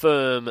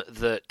affirm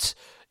that,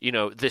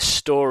 this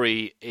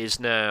story is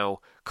now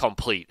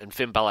complete, and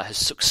Finn Balor has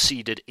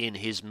succeeded in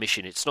his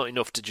mission. It's not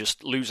enough to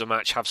just lose a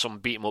match, have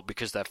someone beat him up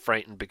because they're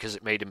frightened because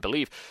it made him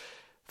believe.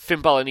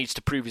 Finn Balor needs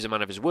to prove he's a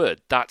man of his word.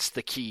 That's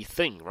the key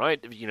thing,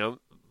 right? You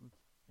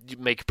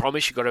make a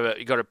promise, you got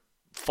to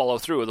follow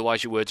through,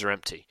 otherwise your words are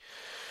empty.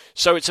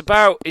 So it's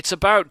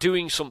about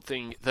doing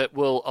something that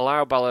will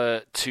allow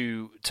Balor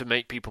to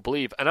make people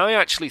believe. And I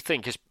actually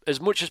think,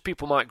 as much as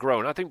people might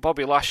groan, I think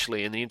Bobby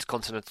Lashley in the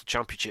Intercontinental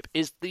Championship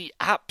is the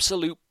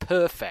absolute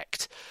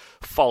perfect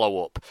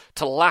follow-up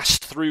to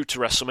last through to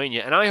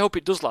WrestleMania, and I hope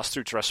it does last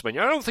through to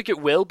WrestleMania. I don't think it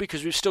will,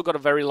 because we've still got a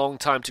very long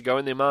time to go,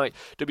 and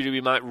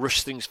WWE might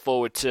rush things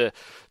forward to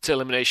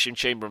Elimination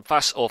Chamber and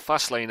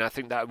Fastlane. I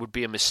think that would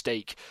be a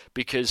mistake,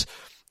 because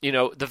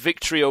the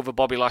victory over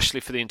Bobby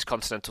Lashley for the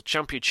Intercontinental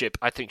Championship,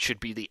 I think,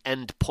 should be the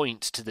end point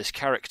to this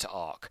character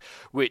arc,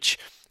 which,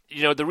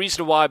 the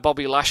reason why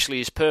Bobby Lashley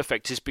is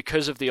perfect is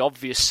because of the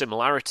obvious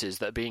similarities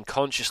that are being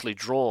consciously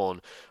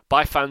drawn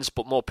by fans,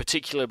 but more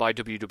particularly by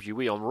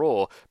WWE on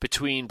Raw,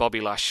 between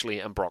Bobby Lashley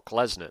and Brock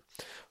Lesnar.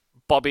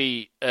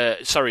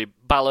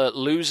 Balor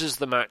loses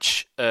the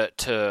match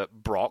to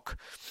Brock,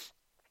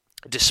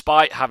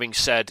 despite having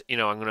said,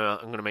 I'm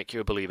gonna make you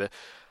a believer.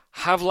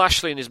 Have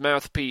Lashley and his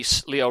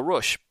mouthpiece Lio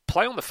Rush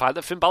play on the fact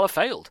that Finn Balor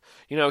failed.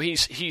 He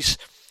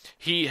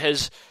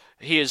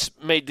has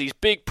made these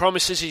big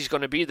promises. He's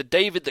going to be the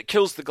David that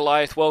kills the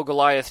Goliath. Well,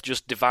 Goliath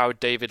just devoured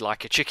David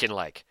like a chicken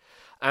leg.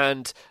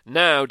 And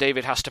now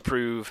David has to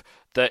prove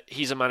that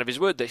he's a man of his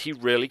word, that he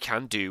really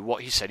can do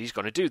what he said he's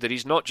going to do, that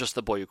he's not just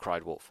the boy who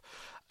cried wolf.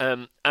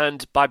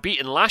 And by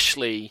beating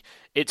Lashley,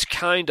 it's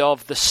kind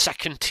of the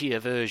second-tier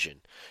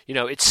version.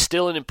 It's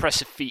still an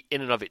impressive feat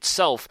in and of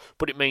itself,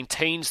 but it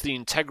maintains the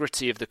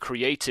integrity of the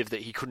creative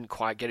that he couldn't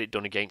quite get it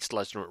done against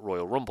Lesnar at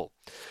Royal Rumble.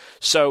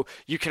 So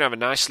you can have a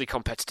nicely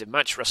competitive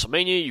match at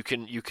WrestleMania.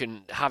 You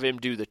can have him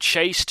do the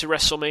chase to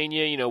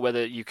WrestleMania.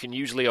 Whether you can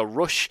use Lio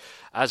Rush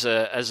as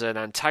an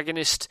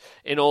antagonist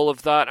in all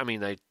of that. I mean,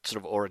 they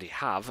sort of already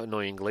have,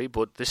 annoyingly,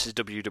 but this is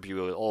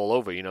WWE all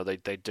over.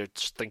 They're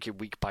just thinking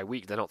week by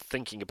week. They're not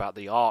thinking about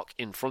the arc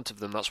in front of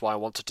them. That's why I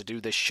wanted to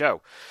do this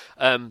show.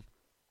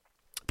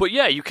 But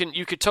yeah, you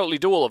could totally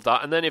do all of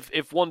that, and then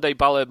if one day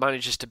Balor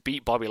manages to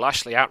beat Bobby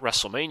Lashley at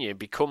WrestleMania and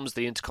becomes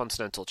the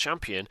Intercontinental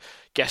Champion,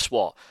 guess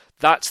what?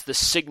 That's the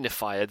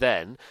signifier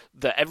then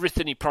that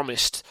everything he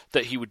promised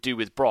that he would do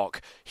with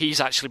Brock, he's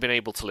actually been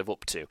able to live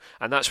up to.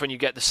 And that's when you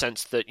get the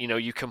sense that,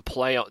 you can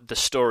play the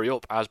story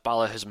up as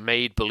Balor has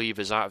made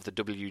believers out of the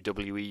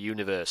WWE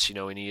universe,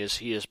 and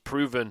he has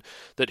proven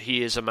that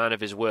he is a man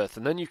of his worth.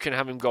 And then you can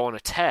have him go on a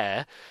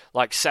tear,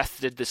 like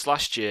Seth did this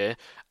last year,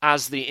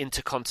 as the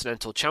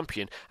Intercontinental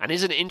Champion. And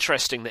isn't it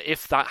interesting that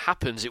if that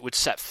happens, it would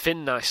set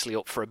Finn nicely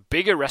up for a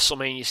bigger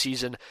WrestleMania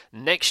season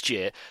next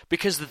year,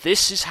 because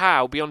this is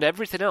how, beyond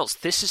everything else,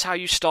 this is how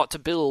you start to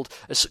build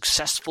a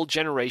successful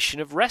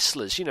generation of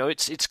wrestlers.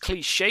 It's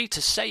cliche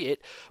to say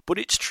it, but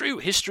it's true.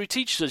 History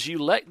teaches us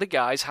you let the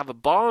guys have a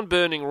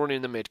barn-burning run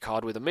in the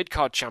mid-card with a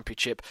mid-card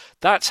championship.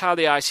 That's how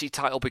the IC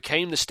title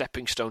became the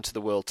stepping stone to the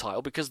world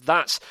title, because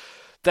that's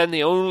then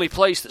the only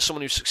place that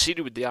someone who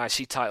succeeded with the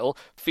IC title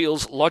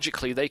feels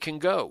logically they can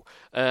go.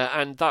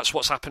 And that's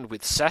what's happened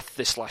with Seth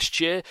this last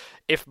year.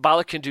 If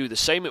Balor can do the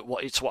same,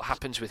 it's what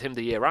happens with him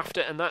the year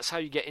after, and that's how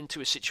you get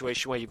into a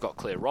situation where you've got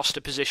clear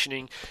roster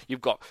positioning,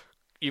 you've got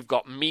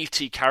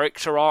meaty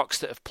character arcs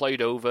that have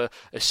played over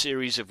a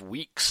series of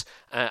weeks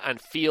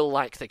and feel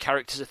like the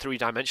characters are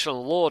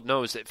three-dimensional. Lord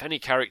knows that if any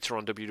character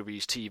on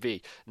WWE's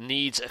TV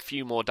needs a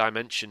few more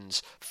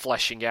dimensions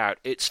fleshing out,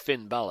 it's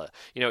Finn Balor.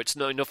 It's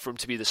not enough for him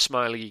to be the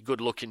smiley,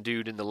 good-looking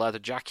dude in the leather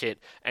jacket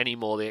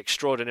anymore, the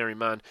extraordinary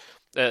man,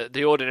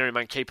 the ordinary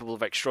man capable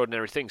of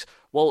extraordinary things.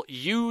 Well,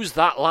 use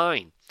that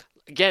line.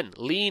 Again,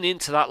 lean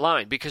into that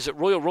line, because at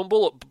Royal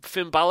Rumble,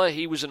 Finn Balor,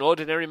 he was an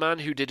ordinary man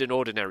who did an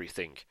ordinary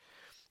thing.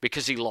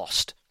 Because he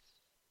lost,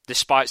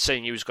 despite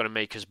saying he was going to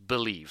make us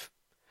believe.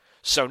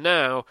 So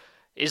now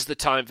is the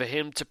time for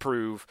him to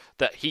prove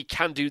that he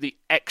can do the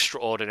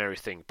extraordinary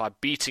thing by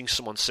beating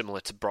someone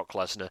similar to Brock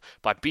Lesnar,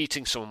 by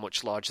beating someone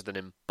much larger than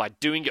him, by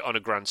doing it on a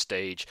grand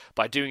stage,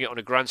 by doing it on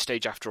a grand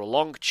stage after a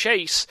long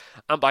chase,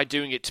 and by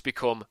doing it to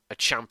become a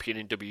champion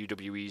on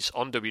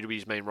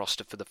WWE's main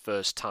roster for the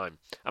first time,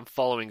 and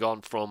following on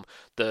from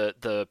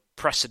the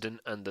precedent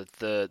and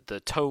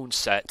the tone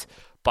set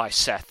by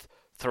Seth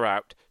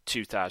throughout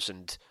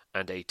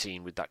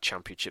 2018 with that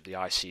championship, the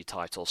IC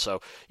title.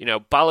 So,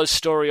 Balor's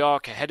story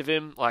arc ahead of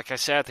him, like I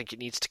said, I think it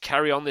needs to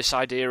carry on this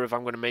idea of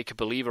I'm going to make a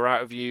believer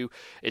out of you.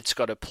 It's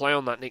got to play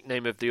on that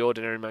nickname of the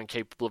ordinary man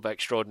capable of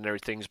extraordinary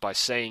things by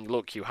saying,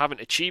 look, you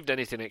haven't achieved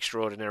anything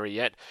extraordinary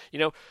yet.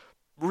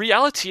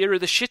 Reality era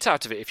the shit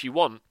out of it if you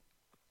want.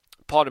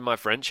 Pardon my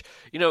French,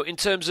 in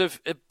terms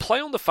of play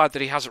on the fact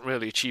that he hasn't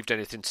really achieved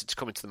anything since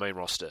coming to the main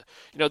roster.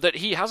 That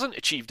he hasn't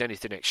achieved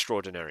anything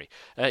extraordinary.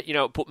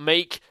 But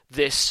make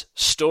this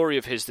story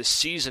of his, this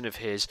season of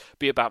his,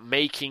 be about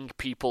making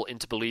people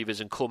into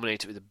believers and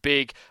culminate it with a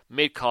big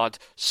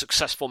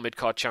successful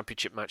mid-card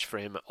championship match for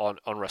him on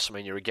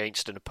WrestleMania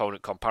against an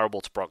opponent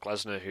comparable to Brock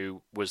Lesnar,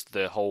 who was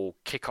the whole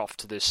kickoff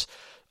to this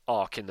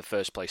arc in the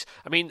first place.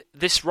 I mean,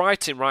 this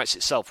writing writes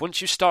itself. Once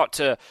you start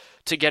to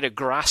get a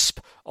grasp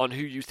on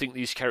who you think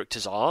these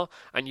characters are,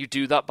 and you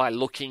do that by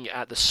looking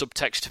at the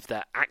subtext of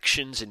their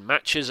actions in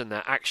matches and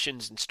their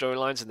actions in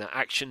storylines and their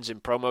actions in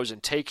promos,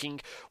 and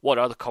taking what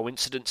are the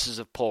coincidences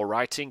of poor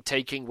writing,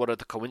 taking what are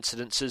the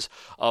coincidences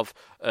of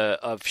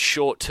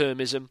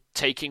short-termism,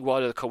 taking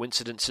what are the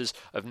coincidences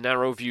of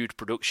narrow-viewed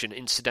production,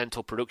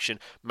 incidental production,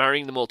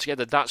 marrying them all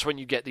together, that's when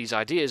you get these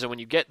ideas. And when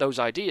you get those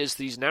ideas,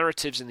 these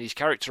narratives and these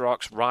character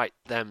arcs write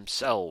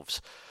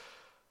themselves.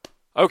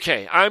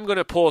 Okay, I'm going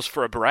to pause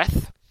for a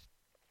breath.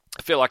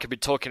 I feel like I've been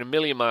talking a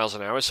million miles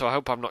an hour, so I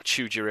hope I've not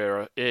chewed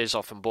your ears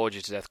off and bored you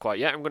to death quite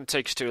yet. I'm going to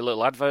take us to a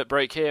little advert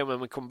break here, and when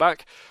we come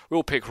back,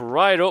 we'll pick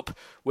right up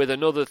with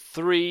another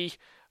three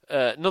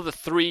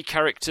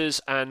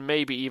characters, and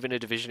maybe even a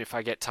division if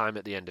I get time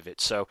at the end of it.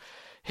 So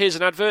here's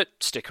an advert.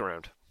 Stick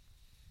around.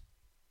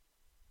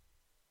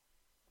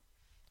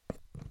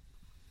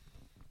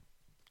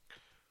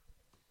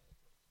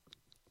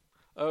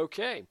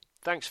 Okay,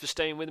 thanks for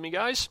staying with me,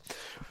 guys.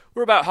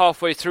 We're about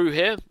halfway through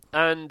here,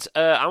 and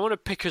I want to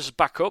pick us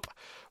back up.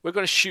 We're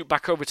going to shoot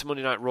back over to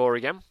Monday Night Raw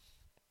again.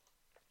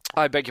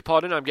 I beg your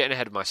pardon, I'm getting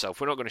ahead of myself.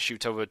 We're not going to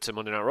shoot over to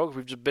Monday Night Raw.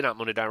 We've just been at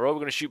Monday Night Raw. We're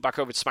going to shoot back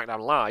over to SmackDown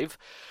Live.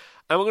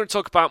 And we're going to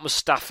talk about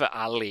Mustafa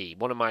Ali,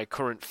 one of my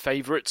current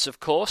favourites, of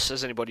course.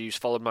 As anybody who's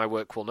followed my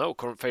work will know,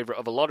 current favourite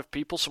of a lot of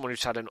people, someone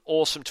who's had an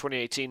awesome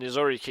 2018, has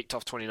already kicked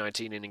off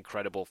 2019 in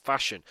incredible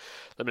fashion.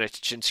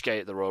 Eliminated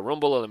Shinsuke at the Royal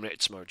Rumble,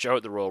 eliminated Samoa Joe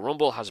at the Royal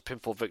Rumble, has a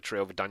pinfall victory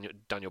over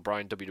Daniel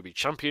Bryan, WWE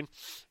Champion,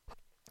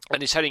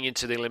 and he's heading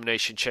into the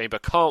Elimination Chamber.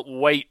 Can't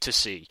wait to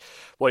see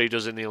what he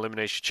does in the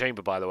Elimination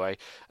Chamber, by the way,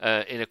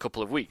 in a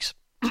couple of weeks.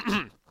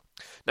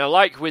 Now,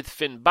 like with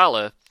Finn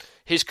Balor,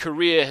 his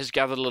career has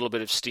gathered a little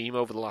bit of steam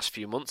over the last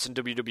few months, and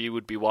WWE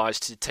would be wise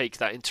to take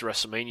that into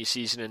WrestleMania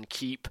season and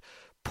keep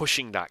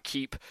pushing that,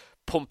 keep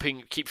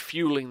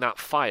fueling that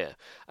fire.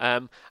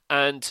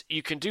 And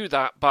you can do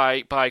that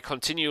by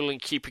continually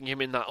keeping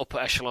him in that upper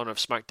echelon of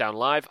SmackDown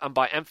Live, and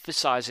by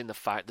emphasizing the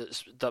fact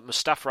that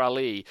Mustafa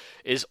Ali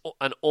is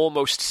an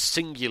almost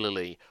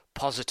singularly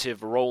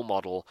positive role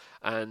model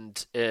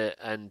and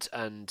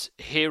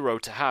hero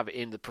to have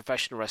in the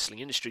professional wrestling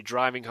industry,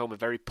 driving home a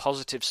very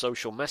positive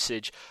social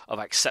message of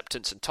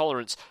acceptance and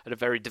tolerance at a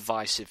very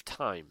divisive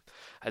time.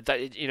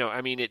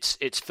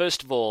 It's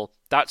first of all,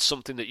 that's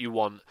something that you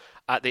want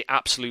at the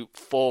absolute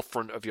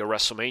forefront of your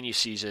WrestleMania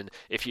season.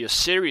 If you're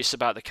serious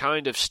about the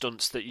kind of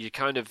stunts that you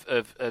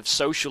of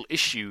social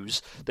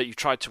issues that you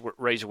tried to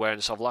raise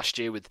awareness of last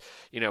year with,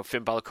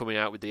 Finn Balor coming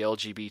out with the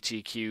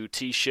LGBTQ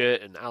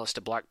t-shirt and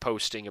Aleister Black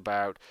posting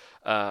about,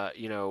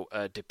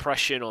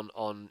 depression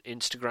on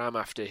Instagram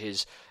after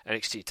his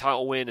NXT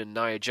title win, and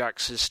Nia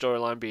Jax's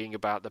storyline being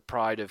about the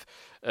pride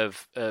of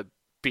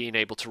being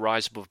able to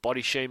rise above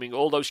body shaming,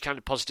 all those kind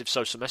of positive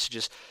social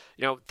messages,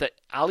 that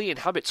Ali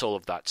inhabits all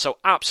of that. So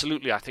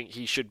absolutely, I think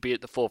he should be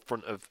at the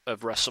forefront of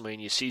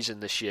WrestleMania season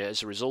this year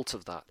as a result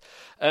of that.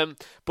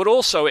 But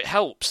also it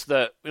helps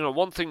that,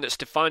 one thing that's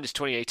defined as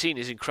 2018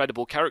 is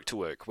incredible character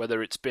work,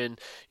 whether it's been,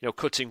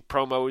 cutting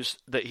promos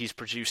that he's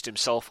produced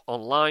himself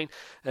online,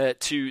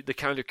 to the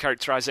kind of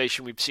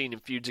characterization we've seen in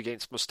feuds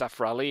against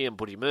Mustafa Ali and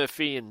Buddy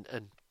Murphy and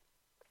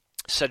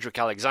Cedric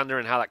Alexander,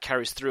 and how that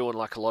carries through,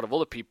 unlike a lot of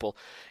other people,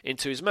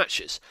 into his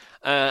matches.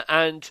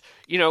 Entering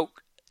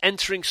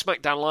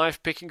SmackDown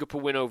Live, picking up a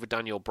win over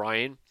Daniel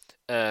Bryan,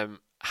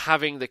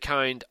 having the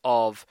kind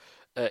of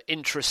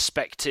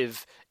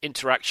introspective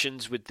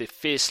interactions with the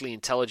fiercely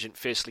intelligent,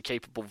 fiercely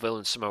capable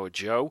villain Samoa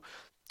Joe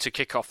to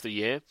kick off the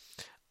year.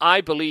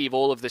 I believe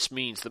all of this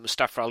means that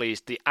Mustafa Ali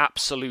is the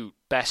absolute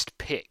best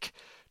pick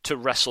to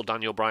wrestle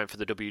Daniel Bryan for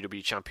the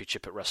WWE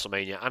Championship at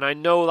WrestleMania. And I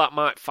know that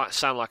might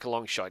sound like a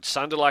long shot. It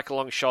sounded like a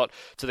long shot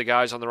to the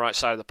guys on the right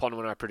side of the pond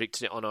when I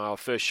predicted it on our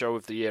first show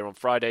of the year on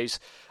Fridays,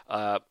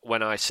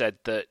 when I said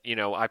that,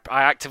 I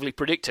actively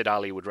predicted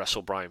Ali would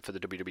wrestle Bryan for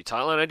the WWE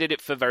title, and I did it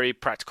for very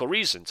practical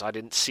reasons. I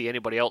didn't see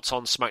anybody else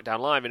on SmackDown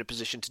Live in a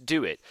position to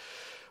do it.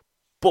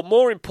 But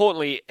more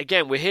importantly,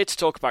 again, we're here to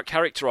talk about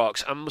character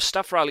arcs, and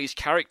Mustafa Ali's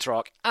character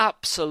arc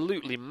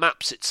absolutely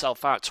maps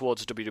itself out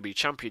towards a WWE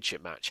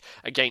Championship match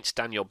against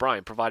Daniel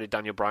Bryan, provided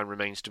Daniel Bryan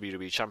remains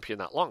WWE Champion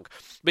that long.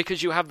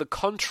 Because you have the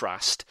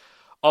contrast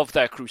of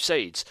their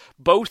crusades.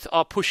 Both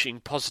are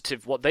pushing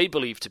positive, what they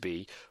believe to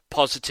be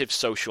positive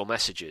social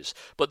messages,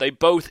 but they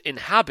both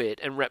inhabit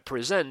and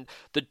represent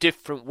the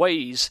different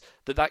ways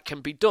that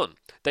can be done.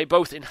 They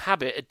both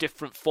inhabit a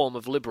different form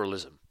of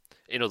liberalism.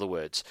 In other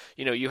words,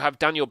 you have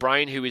Daniel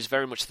Bryan, who is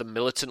very much the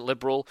militant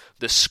liberal,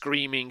 the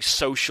screaming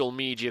social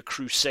media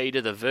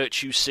crusader, the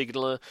virtue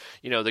signaler,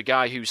 the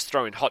guy who's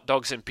throwing hot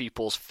dogs in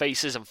people's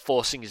faces and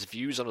forcing his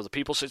views on other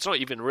people. So it's not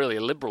even really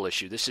a liberal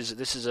issue. This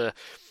is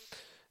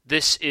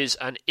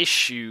an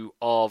issue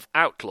of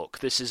outlook.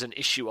 This is an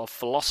issue of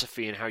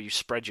philosophy and how you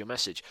spread your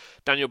message.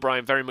 Daniel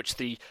Bryan very much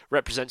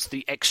represents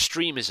the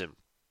extremism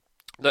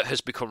that has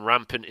become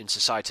rampant in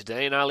society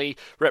today, and Ali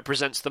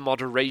represents the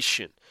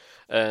moderation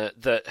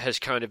that has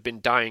kind of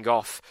been dying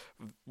off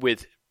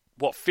with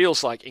what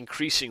feels like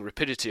increasing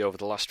rapidity over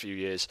the last few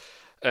years,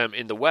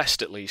 in the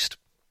West at least,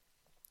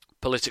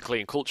 politically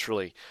and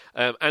culturally.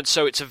 And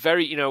so it's a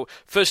very,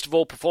 first of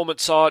all,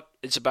 performance art.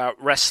 It's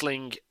about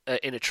wrestling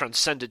in a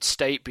transcended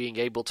state, being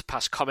able to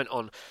pass comment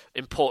on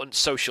important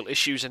social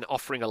issues and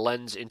offering a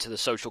lens into the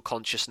social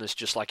consciousness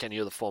just like any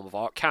other form of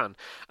art can.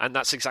 And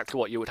that's exactly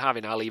what you would have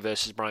in Ali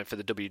versus Bryan for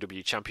the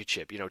WWE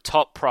Championship.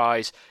 Top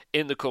prize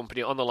in the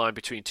company on the line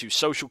between two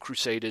social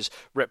crusaders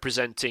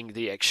representing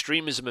the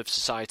extremism of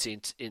society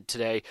in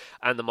today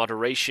and the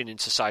moderation in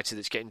society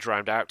that's getting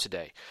drowned out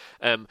today.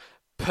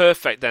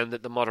 Perfect then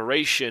that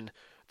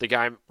the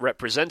guy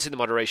representing the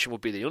moderation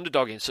would be the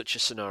underdog in such a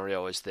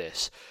scenario as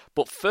this.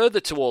 But further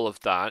to all of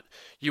that,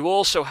 you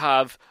also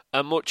have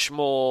a much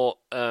more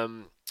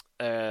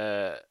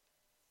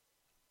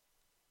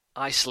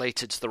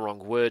isolated is the wrong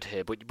word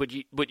here,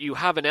 but you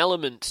have an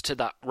element to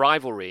that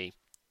rivalry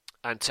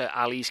and to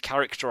Ali's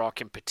character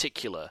arc in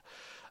particular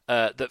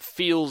that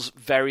feels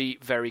very,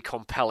 very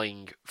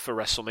compelling for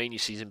WrestleMania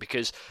season,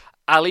 because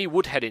Ali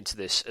would head into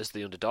this as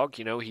the underdog.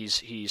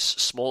 He's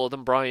smaller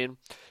than Bryan.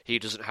 He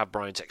doesn't have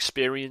Bryan's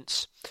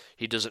experience.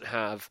 He doesn't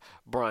have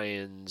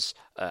Bryan's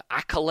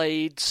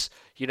accolades,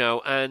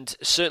 and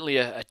certainly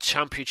a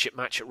championship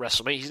match at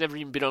WrestleMania. He's never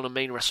even been on a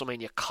main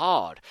WrestleMania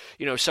card,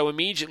 so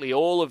immediately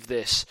all of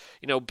this,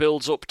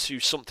 builds up to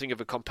something of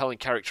a compelling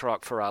character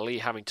arc for Ali,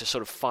 having to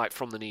sort of fight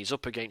from the knees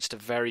up against a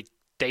very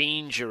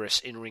dangerous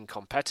in-ring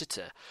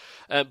competitor.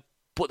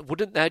 But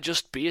wouldn't there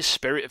just be a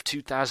spirit of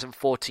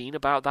 2014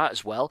 about that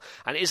as well?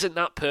 And isn't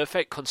that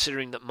perfect,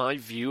 considering that my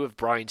view of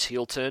Bryan's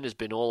heel turn has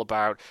been all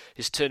about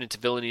his turn into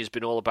villainy, has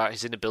been all about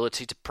his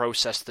inability to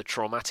process the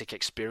traumatic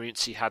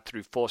experience he had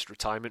through forced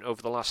retirement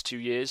over the last 2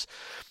 years?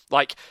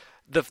 Like,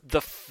 the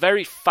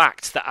very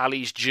fact that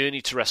Ali's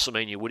journey to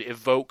WrestleMania would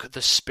evoke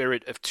the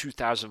spirit of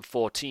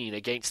 2014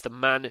 against the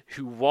man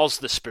who was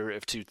the spirit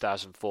of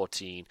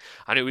 2014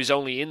 and who is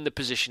only in the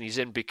position he's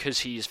in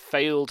because he's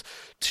failed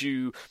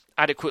to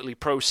adequately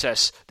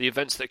process the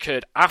events that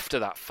occurred after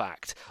that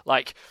fact.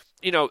 Like,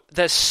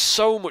 there's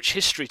so much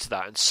history to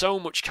that and so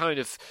much kind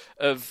of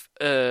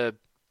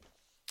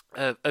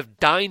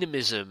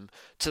dynamism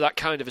to that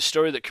kind of a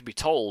story that could be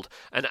told,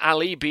 and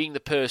Ali being the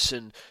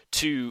person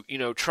to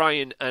try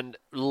and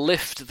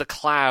lift the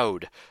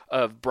cloud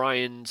of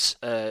Bryan's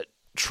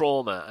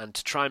trauma and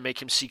to try and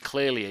make him see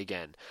clearly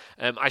again.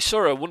 I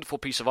saw a wonderful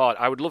piece of art.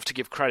 I would love to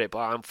give credit,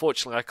 but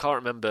unfortunately I can't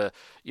remember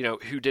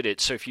who did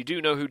it. So if you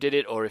do know who did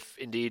it, or if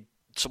indeed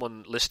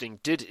someone listening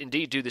did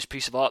indeed do this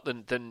piece of art,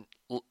 then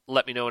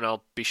let me know and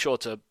I'll be sure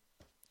to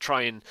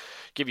try and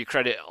give you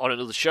credit on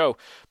another show.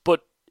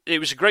 But it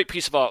was a great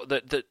piece of art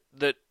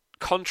that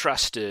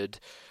contrasted,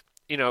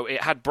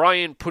 it had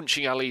Bryan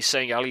punching Ali,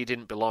 saying Ali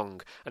didn't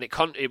belong, and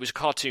it was a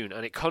cartoon,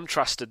 and it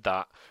contrasted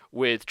that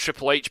with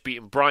Triple H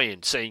beating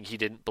Bryan, saying he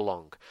didn't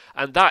belong,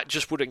 and that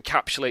just would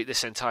encapsulate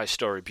this entire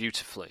story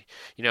beautifully.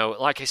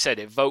 Like I said,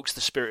 it evokes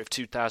the spirit of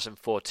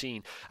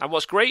 2014. And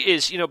what's great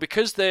is,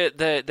 because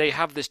they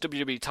have this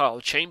WWE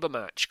title chamber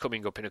match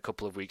coming up in a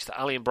couple of weeks that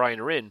Ali and Bryan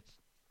are in,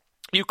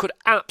 you could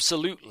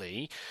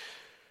absolutely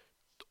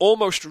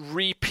almost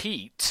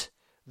repeat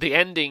the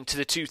ending to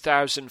the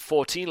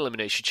 2014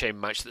 Elimination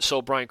Chamber match that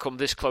saw Bryan come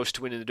this close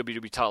to winning the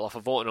WWE title off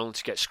of Orton, only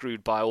to get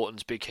screwed by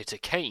Orton's big hitter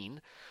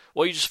Kane.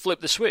 Well, you just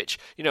flip the switch.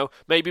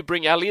 Maybe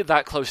bring Ali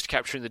that close to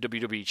capturing the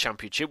WWE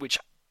Championship, which,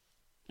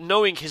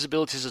 knowing his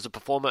abilities as a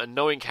performer and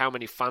knowing how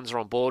many fans are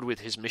on board with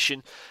his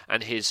mission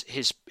and his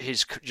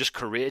just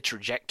career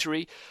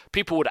trajectory,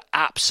 people would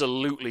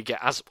absolutely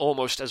get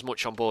almost as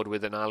much on board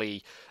with an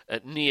Ali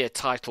near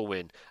title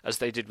win as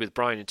they did with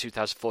Bryan in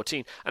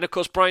 2014. And of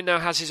course, Bryan now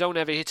has his own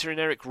heavy hitter in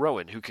Eric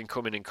Rowan, who can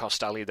come in and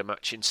cost Ali the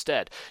match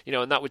instead.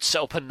 And that would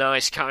set up a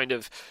nice kind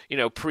of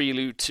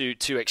prelude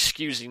to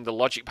excusing the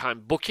logic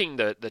behind booking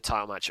the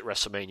title match at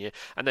WrestleMania,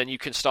 and then you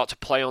can start to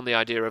play on the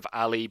idea of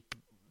Ali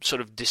sort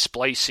of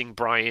displacing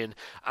Bryan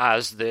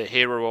as the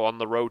hero on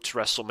the road to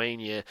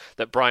WrestleMania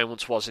that Bryan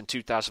once was in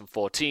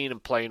 2014,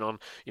 and playing on,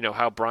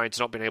 how Bryan's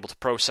not been able to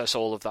process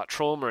all of that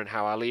trauma, and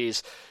how Ali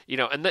is,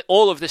 and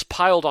all of this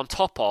piled on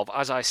top of,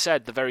 as I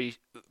said, the very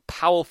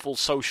powerful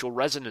social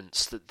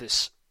resonance that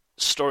this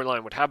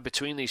storyline would have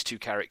between these two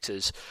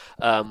characters,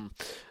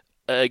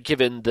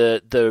 given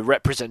the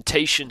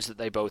representations that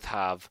they both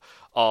have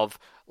of,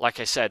 like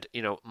I said,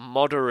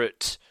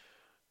 moderate...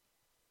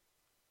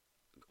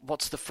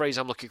 What's the phrase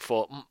I'm looking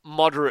for?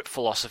 Moderate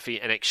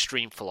philosophy and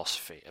extreme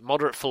philosophy.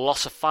 Moderate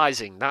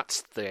philosophizing,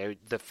 that's the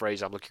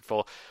phrase I'm looking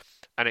for,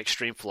 and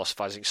extreme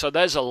philosophizing. So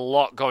there's a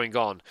lot going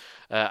on,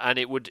 and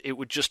it would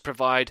just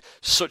provide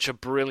such a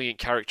brilliant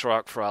character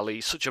arc for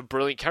Ali, such a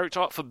brilliant character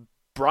arc for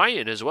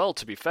Bryan as well,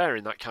 to be fair,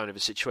 in that kind of a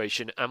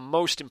situation, and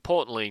most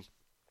importantly,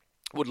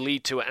 would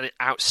lead to an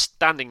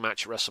outstanding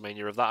match at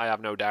WrestleMania. Of that, I have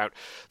no doubt.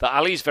 That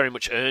Ali's very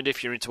much earned,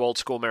 if you're into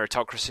old-school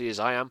meritocracy, as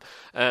I am,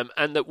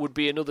 and that would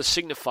be another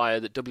signifier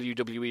that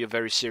WWE are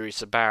very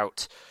serious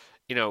about,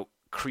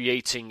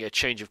 creating a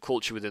change of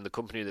culture within the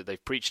company that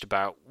they've preached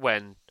about,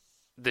 when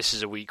this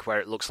is a week where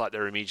it looks like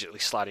they're immediately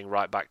sliding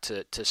right back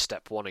to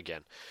step one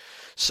again.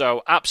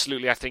 So,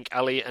 absolutely, I think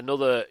Ali,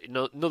 another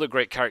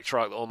great character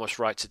arc that almost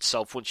writes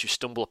itself once you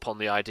stumble upon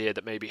the idea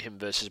that maybe him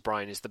versus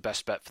Bryan is the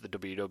best bet for the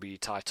WWE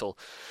title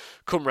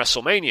come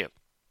WrestleMania.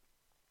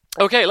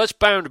 Okay, let's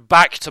bound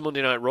back to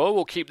Monday Night Raw.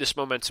 We'll keep this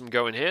momentum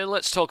going here, and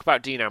let's talk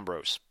about Dean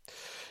Ambrose.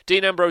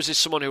 Dean Ambrose is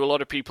someone who a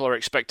lot of people are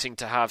expecting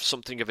to have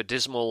something of a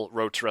dismal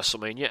road to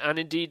WrestleMania, and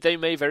indeed they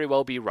may very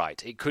well be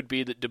right. It could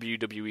be that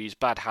WWE's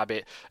bad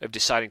habit of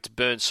deciding to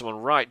burn someone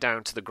right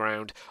down to the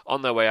ground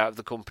on their way out of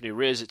the company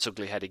rears its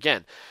ugly head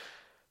again.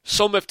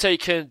 Some have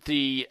taken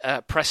the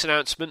press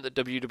announcement that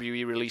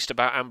WWE released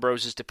about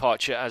Ambrose's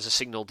departure as a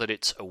signal that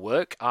it's a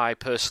work. I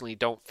personally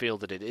don't feel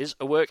that it is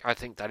a work. I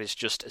think that is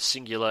just a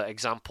singular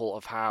example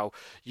of how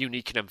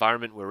unique an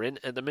environment we're in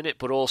at the minute,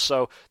 but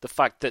also the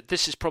fact that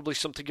this is probably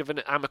something of an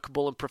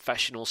amicable and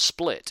professional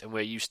split, and we're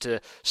used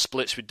to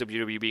splits with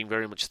WWE being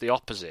very much the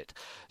opposite.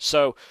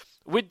 So,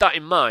 with that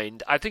in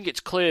mind, I think it's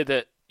clear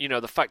that,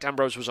 the fact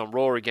Ambrose was on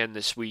Raw again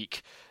this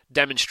week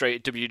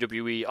demonstrated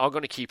WWE are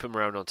going to keep him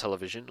around on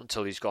television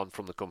until he's gone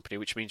from the company,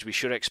 which means we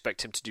should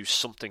expect him to do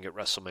something at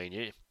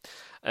WrestleMania.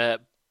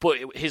 But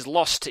his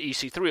loss to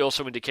EC3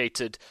 also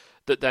indicated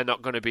that they're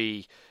not going to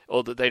be,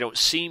 or that they don't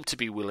seem to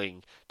be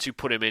willing to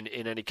put him in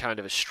any kind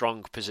of a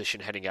strong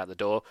position heading out the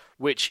door,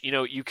 which,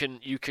 you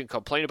can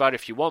complain about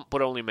if you want,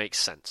 but only makes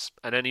sense.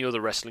 And any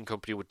other wrestling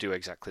company would do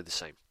exactly the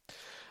same.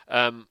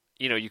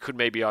 You could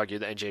maybe argue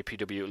that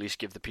NJPW at least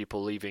give the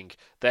people leaving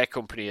their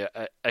company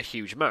a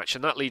huge match.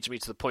 And that leads me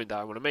to the point that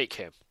I want to make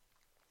here.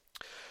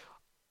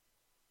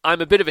 I'm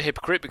a bit of a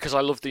hypocrite because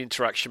I love the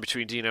interaction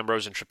between Dean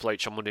Ambrose and Triple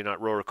H on Monday Night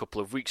Raw a couple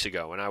of weeks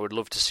ago, and I would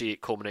love to see it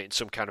culminate in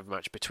some kind of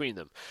match between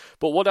them.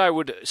 But what I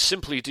would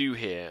simply do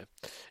here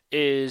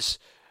is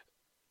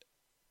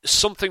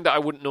something that I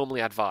wouldn't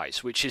normally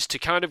advise, which is to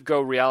kind of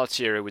go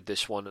reality era with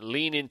this one,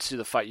 lean into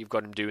the fact you've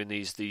got him doing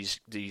these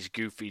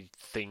goofy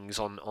things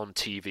on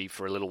TV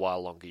for a little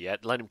while longer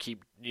yet. Let him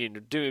keep,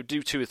 do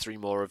 2 or 3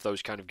 more of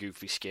those kind of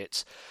goofy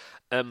skits.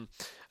 And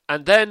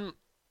the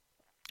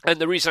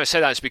reason I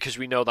say that is because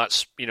we know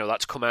that's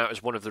come out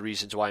as one of the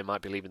reasons why he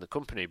might be leaving the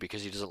company,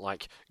 because he doesn't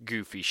like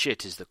goofy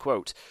shit, is the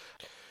quote.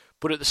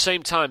 But at the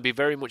same time, be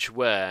very much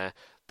aware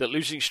that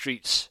losing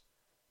streaks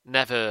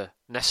never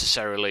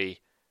necessarily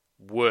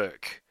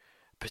work,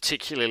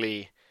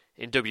 particularly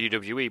in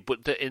WWE,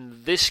 but that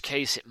in this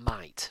case it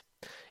might.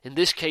 In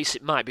this case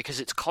it might, because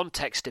it's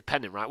context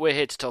dependent, right? We're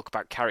here to talk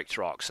about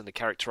character arcs, and the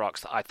character arcs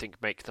that I think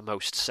make the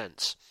most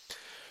sense.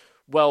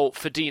 Well,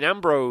 for Dean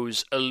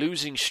Ambrose, a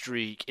losing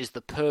streak is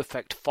the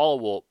perfect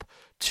follow-up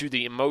to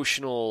the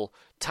emotional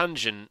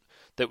tangent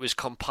that was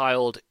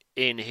compiled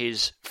in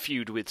his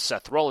feud with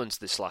Seth Rollins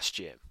this last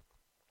year.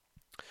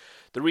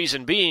 The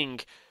reason being,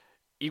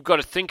 you've got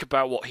to think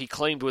about what he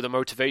claimed were the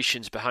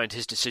motivations behind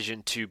his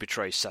decision to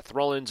betray Seth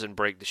Rollins and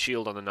break the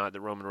Shield on the night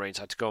that Roman Reigns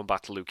had to go and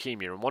battle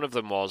leukemia. And one of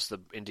them was,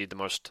 indeed the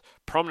most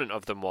prominent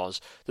of them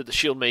was, that the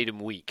Shield made him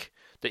weak,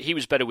 that he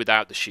was better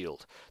without the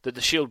Shield, that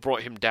the Shield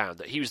brought him down,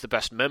 that he was the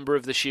best member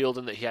of the Shield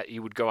and that he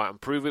would go out and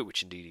prove it,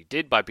 which indeed he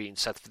did by beating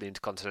Seth for the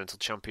Intercontinental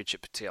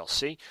Championship at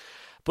TLC.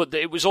 But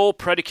it was all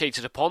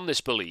predicated upon this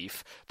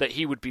belief that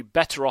he would be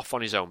better off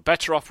on his own,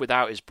 better off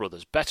without his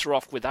brothers, better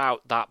off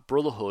without that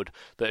brotherhood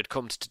that had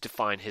come to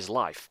define his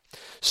life.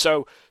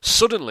 So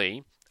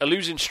suddenly, a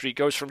losing streak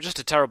goes from just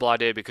a terrible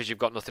idea because you've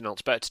got nothing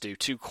else better to do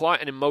to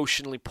quite an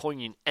emotionally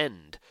poignant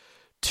end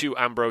to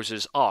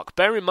Ambrose's arc.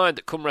 Bear in mind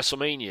that come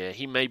WrestleMania,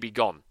 he may be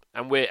gone.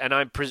 And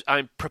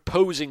I'm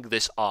proposing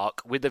this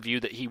arc with the view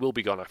that he will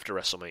be gone after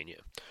WrestleMania.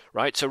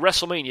 Right? So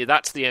WrestleMania,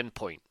 that's the end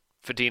point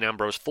for Dean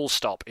Ambrose, full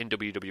stop, in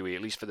WWE,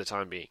 at least for the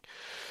time being.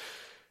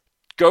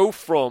 Go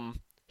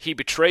from he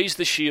betrays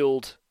the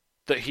Shield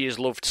that he has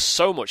loved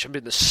so much and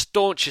been the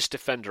staunchest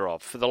defender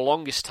of for the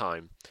longest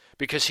time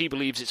because he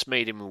believes it's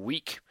made him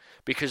weak,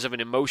 because of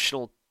an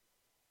emotional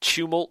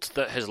tumult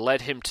that has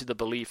led him to the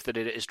belief that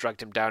it has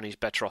dragged him down, he's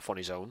better off on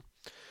his own.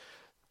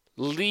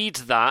 Lead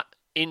that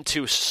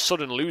into a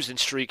sudden losing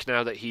streak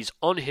now that he's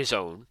on his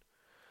own.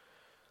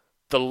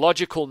 The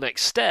logical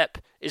next step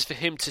is for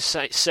him to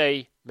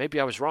say, maybe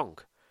I was wrong.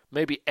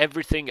 Maybe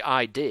everything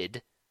I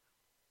did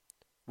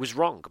was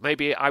wrong.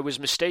 Maybe I was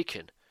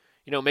mistaken.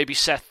 Maybe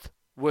Seth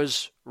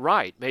was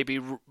right.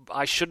 Maybe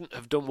I shouldn't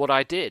have done what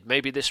I did.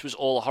 Maybe this was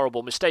all a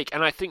horrible mistake.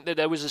 And I think that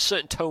there was a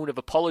certain tone of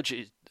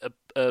apology,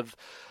 of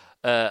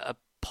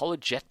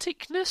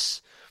apologeticness,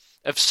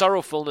 of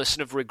sorrowfulness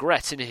and of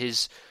regret in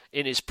his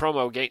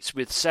promo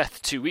with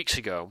Seth 2 weeks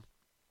ago.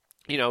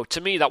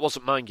 To me, that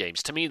wasn't mind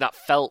games. To me, that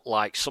felt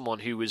like someone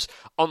who was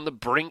on the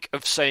brink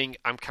of saying,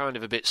 I'm kind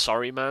of a bit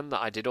sorry, man,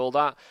 that I did all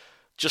that.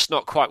 Just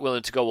not quite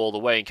willing to go all the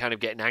way and kind of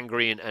getting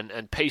angry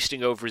and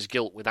pasting over his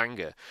guilt with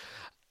anger.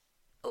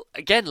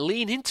 Again,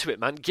 lean into it,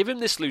 man. Give him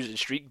this losing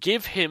streak.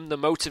 Give him the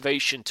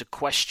motivation to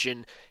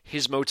question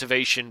his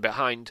motivation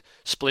behind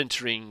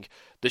splintering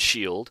the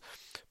Shield.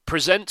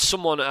 Present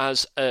someone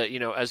as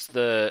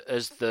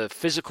the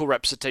physical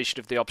representation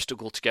of the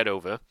obstacle to get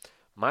over.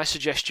 My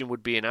suggestion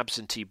would be an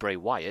absentee Bray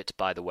Wyatt,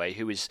 by the way,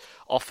 who is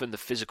often the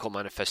physical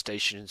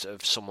manifestations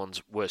of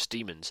someone's worst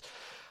demons.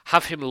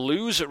 Have him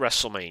lose at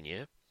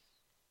WrestleMania.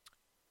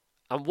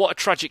 And what a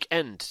tragic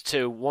end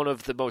to one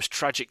of the most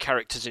tragic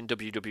characters in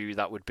WWE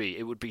that would be.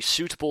 It would be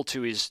suitable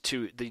to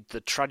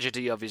the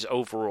tragedy of his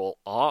overall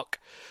arc,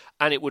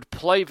 and it would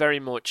play very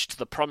much to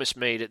the promise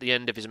made at the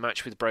end of his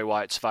match with Bray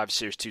Wyatt at Survivor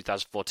Series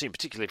 2014,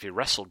 particularly if he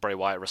wrestled Bray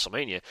Wyatt at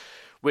WrestleMania,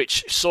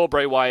 which saw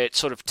Bray Wyatt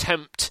sort of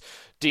tempt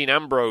Dean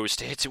Ambrose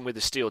to hit him with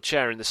a steel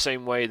chair in the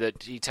same way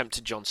that he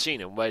tempted John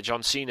Cena, where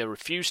John Cena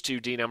refused to.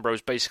 Dean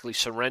Ambrose basically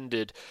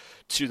surrendered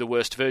to the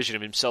worst version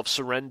of himself,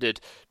 surrendered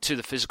to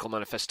the physical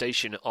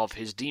manifestation of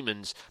his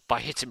demons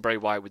by hitting Bray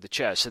Wyatt with the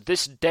chair. So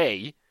this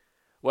day,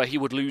 where he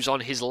would lose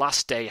on his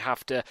last day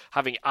after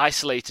having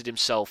isolated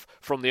himself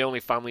from the only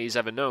family he's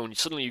ever known,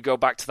 suddenly you go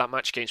back to that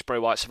match against Bray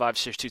Wyatt, Survivor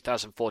Series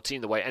 2014,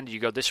 the way it ended, you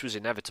go, this was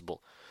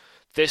inevitable.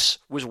 This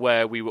was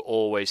where we were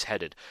always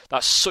headed.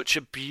 That's such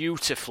a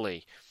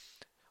beautifully,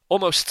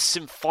 almost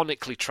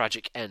symphonically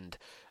tragic end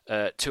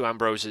to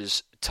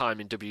Ambrose's time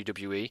in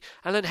WWE.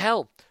 And then,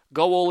 hell,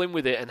 go all in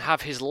with it and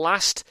have his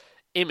last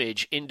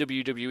image in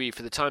WWE,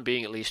 for the time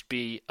being at least,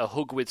 be a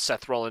hug with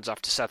Seth Rollins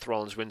after Seth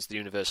Rollins wins the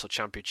Universal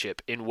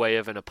Championship in way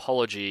of an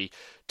apology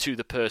to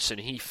the person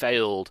he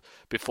failed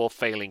before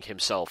failing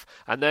himself.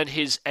 And then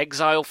his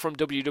exile from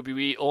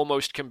WWE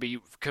almost can be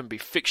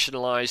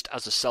fictionalized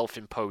as a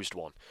self-imposed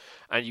one.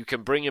 And you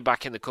can bring him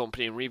back in the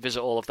company and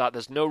revisit all of that.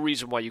 There's no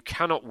reason why you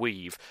cannot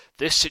weave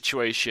this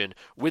situation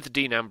with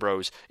Dean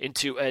Ambrose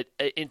into a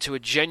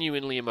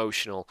genuinely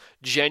emotional,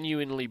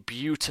 genuinely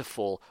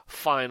beautiful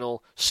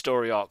final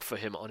story arc for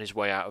him on his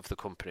way out of the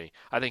company.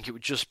 I think it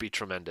would just be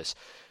tremendous.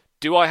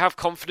 Do I have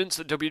confidence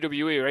that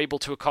WWE are able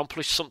to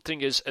accomplish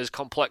something as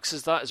complex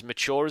as that, as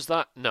mature as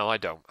that? No, I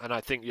don't. And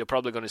I think you're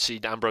probably going to see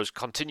Ambrose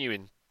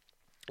continuing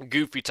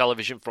goofy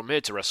television from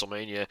here to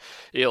WrestleMania.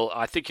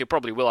 I think he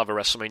probably will have a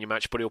WrestleMania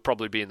match, but he'll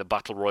probably be in the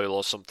Battle Royal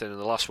or something, and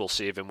the last we'll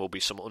see of him will be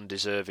some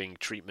undeserving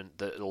treatment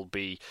that'll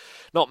be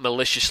not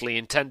maliciously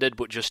intended,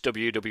 but just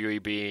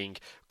WWE being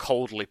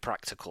coldly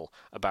practical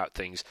about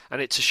things.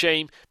 And it's a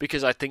shame,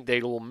 because I think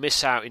they will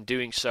miss out in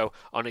doing so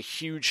on a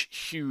huge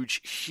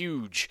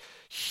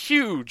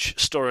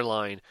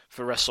storyline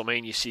for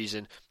WrestleMania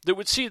season that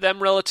would see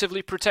them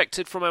relatively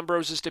protected from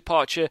Ambrose's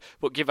departure,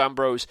 but give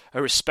Ambrose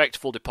a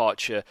respectful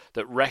departure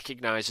that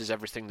recognises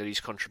everything that he's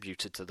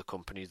contributed to the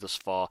company thus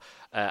far,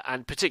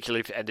 and particularly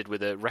if it ended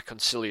with a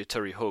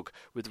reconciliatory hug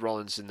with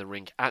Rollins in the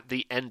ring at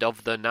the end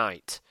of the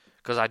night.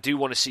 Because I do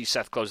want to see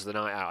Seth close the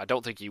night out. I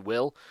don't think he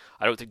will.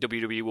 I don't think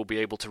WWE will be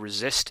able to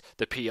resist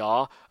the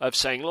PR of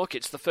saying, look,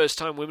 it's the first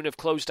time women have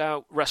closed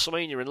out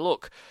WrestleMania, and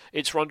look,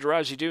 it's Ronda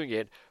Rousey doing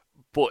it.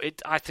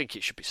 But I think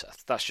it should be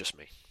Seth. That's just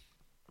me.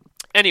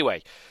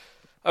 Anyway,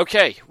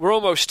 Okay, we're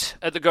almost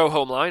at the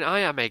go-home line. I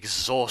am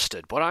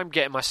exhausted, but I'm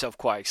getting myself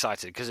quite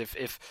excited because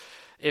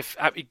if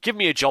give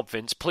me a job,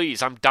 Vince,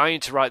 please. I'm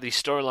dying to write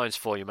these storylines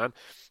for you, man.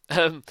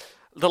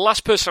 The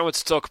last person I want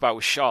to talk about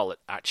was Charlotte,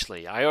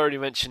 actually. I already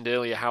mentioned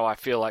earlier how I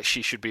feel like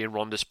she should be in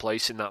Ronda's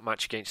place in that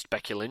match against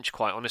Becky Lynch,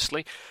 quite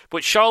honestly.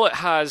 But Charlotte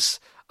has,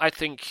 I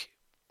think,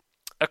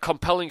 a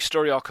compelling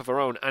story arc of her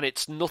own, and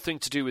it's nothing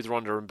to do with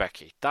Ronda and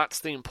Becky. That's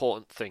the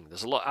important thing.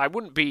 There's a lot. I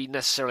wouldn't be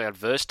necessarily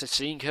adverse to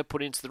seeing her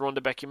put into the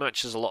Ronda Becky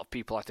match, as a lot of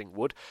people I think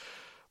would.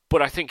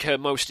 But I think her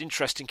most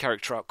interesting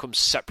character arc comes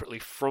separately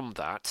from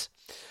that,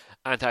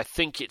 and I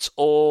think it's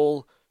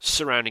all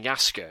surrounding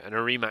Asuka and a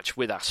rematch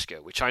with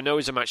Asuka, which I know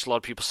is a match a lot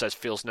of people says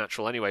feels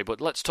natural anyway,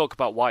 but let's talk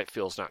about why it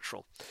feels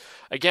natural.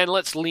 Again,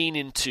 let's lean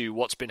into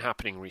what's been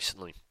happening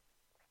recently.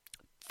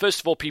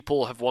 First of all,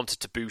 people have wanted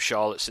to boo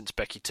Charlotte since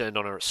Becky turned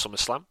on her at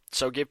SummerSlam,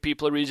 so give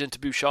people a reason to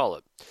boo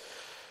Charlotte.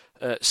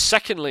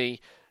 Secondly,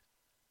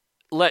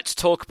 let's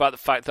talk about the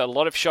fact that a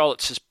lot of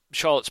Charlotte's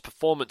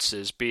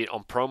performances, be it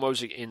on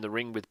promos in the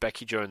ring with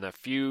Becky during their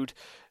feud,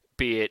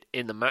 be it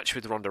in the match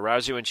with Ronda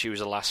Rousey when she was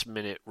a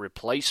last-minute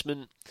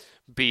replacement,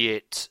 be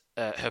it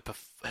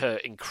her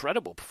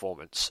incredible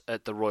performance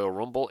at the Royal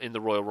Rumble, in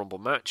the Royal Rumble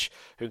match,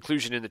 her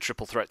inclusion in the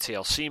Triple Threat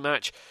TLC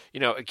match,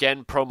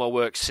 again, promo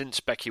work since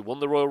Becky won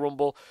the Royal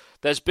Rumble.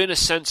 There's been a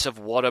sense of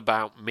what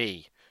about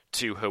me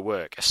to her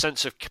work, a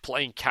sense of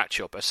playing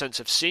catch-up, a sense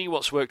of seeing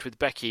what's worked with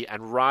Becky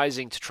and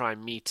rising to try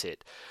and meet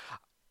it.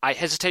 I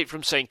hesitate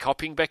from saying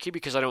copying Becky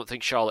because I don't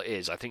think Charlotte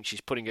is. I think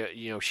she's putting it,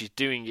 she's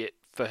doing it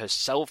for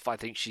herself. I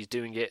think she's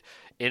doing it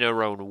in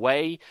her own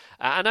way,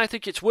 and I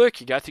think it's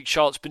working. I think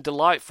Charlotte's been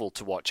delightful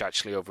to watch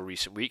actually over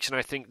recent weeks, and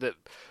I think that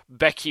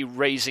Becky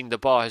raising the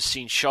bar has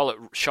seen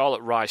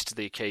Charlotte rise to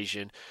the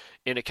occasion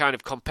in a kind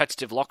of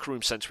competitive locker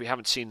room sense we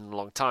haven't seen in a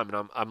long time,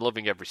 and I'm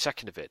loving every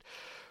second of it.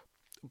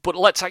 But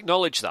let's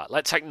acknowledge that.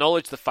 Let's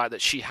acknowledge the fact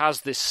that she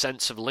has this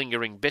sense of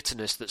lingering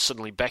bitterness that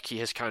suddenly Becky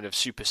has kind of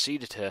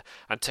superseded her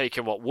and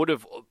taken what would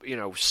have,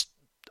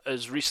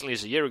 as recently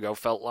as a year ago,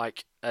 felt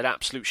like an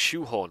absolute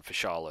shoehorn for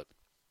Charlotte.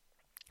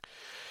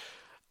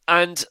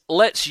 And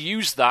let's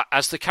use that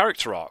as the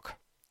character arc.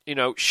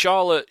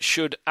 Charlotte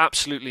should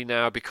absolutely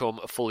now become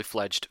a fully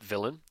fledged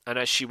villain. And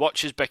as she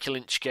watches Becky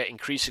Lynch get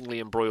increasingly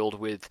embroiled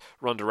with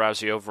Ronda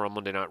Rousey over on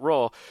Monday Night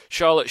Raw,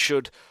 Charlotte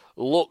should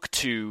look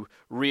to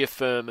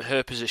reaffirm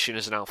her position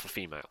as an alpha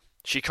female.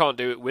 She can't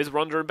do it with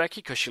Ronda and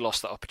Becky because she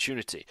lost that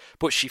opportunity.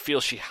 But she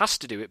feels she has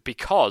to do it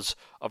because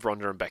of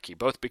Ronda and Becky.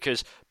 Both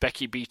because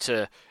Becky beat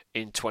her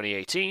in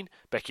 2018,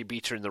 Becky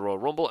beat her in the Royal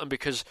Rumble, and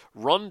because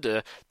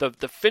Ronda,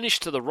 the finish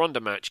to the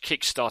Ronda match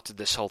kick-started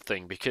this whole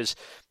thing. Because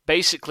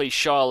basically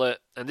Charlotte,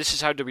 and this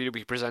is how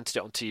WWE presented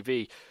it on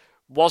TV,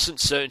 wasn't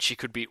certain she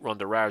could beat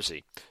Ronda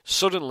Rousey.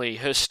 Suddenly,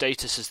 her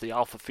status as the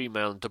alpha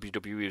female in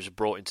WWE was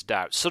brought into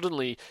doubt.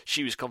 Suddenly,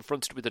 she was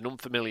confronted with an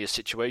unfamiliar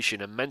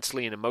situation, and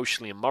mentally and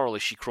emotionally and morally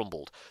she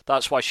crumbled.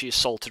 That's why she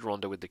assaulted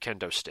Ronda with the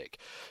kendo stick.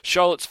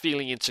 Charlotte's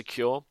feeling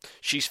insecure.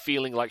 She's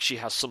feeling like she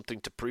has something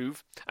to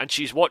prove, and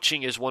she's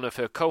watching as one of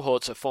her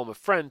cohorts, a former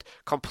friend,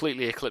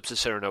 completely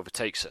eclipses her and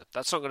overtakes her.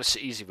 That's not going to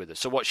sit easy with her.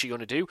 So what's she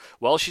going to do?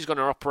 Well, she's going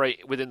to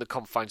operate within the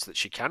confines that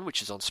she can,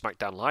 which is on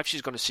SmackDown Live.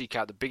 She's going to seek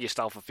out the biggest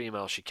alpha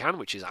female she can,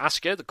 which is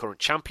Asuka, the current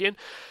champion,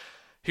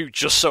 who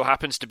just so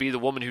happens to be the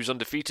woman whose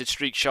undefeated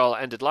streak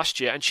Charlotte ended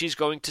last year, and she's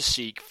going to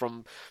seek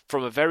from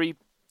a very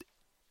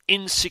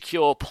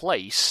insecure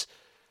place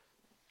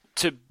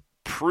to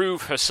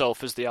prove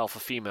herself as the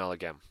alpha female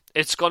again.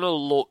 It's going to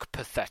look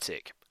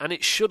pathetic, and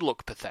it should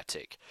look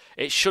pathetic.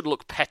 It should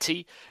look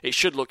petty, it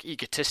should look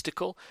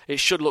egotistical, it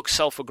should look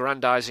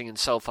self-aggrandizing and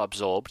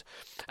self-absorbed,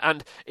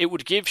 and it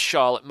would give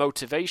Charlotte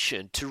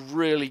motivation to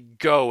really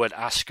go at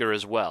Asuka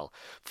as well.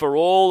 For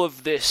all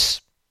of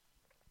this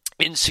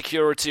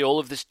insecurity, all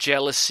of this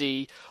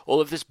jealousy,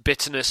 all of this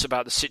bitterness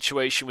about the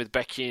situation with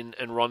Becky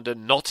and Ronda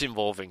not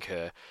involving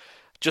her,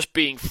 just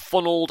being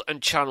funneled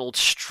and channeled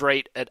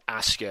straight at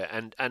Asuka,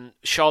 and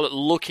Charlotte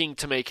looking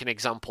to make an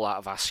example out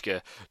of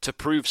Asuka to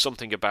prove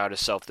something about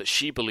herself that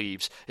she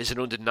believes is an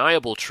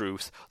undeniable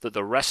truth that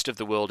the rest of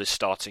the world is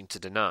starting to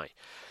deny.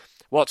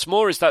 What's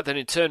more is that then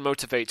in turn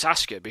motivates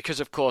Asuka, because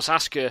of course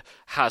Asuka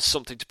has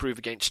something to prove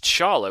against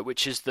Charlotte,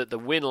 which is that the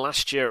win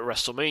last year at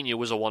WrestleMania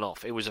was a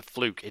one-off. It was a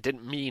fluke. It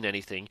didn't mean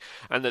anything,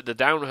 and that the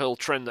downhill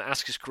trend that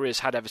Asuka's career has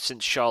had ever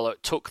since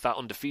Charlotte took that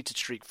undefeated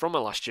streak from her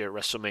last year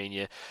at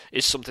WrestleMania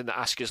is something that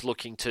Asuka's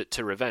looking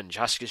to revenge.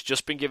 Asuka's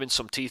just been given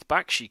some teeth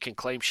back. She can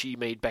claim she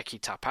made Becky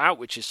tap out,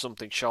 which is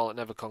something Charlotte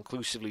never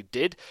conclusively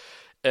did,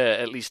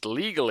 at least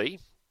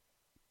legally,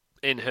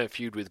 in her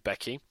feud with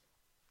Becky.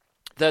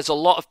 There's a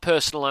lot of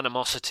personal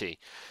animosity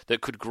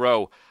that could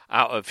grow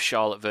out of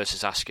Charlotte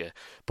versus Asuka.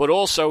 But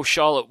also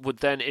Charlotte would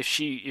then, if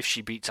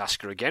she beats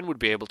Asuka again, would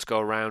be able to go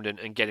around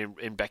and get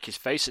in Becky's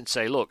face and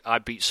say, look, I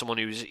beat someone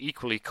who's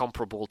equally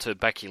comparable to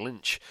Becky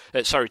Lynch,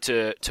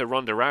 to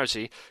Ronda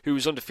Rousey, who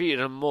was undefeated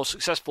and more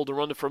successful than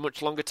Ronda for a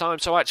much longer time.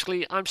 So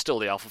actually, I'm still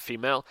the alpha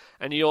female,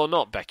 and you're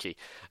not, Becky.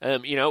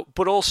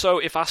 But also,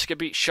 if Asuka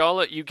beats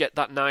Charlotte, you get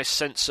that nice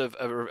sense of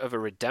a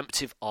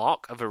redemptive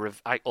arc,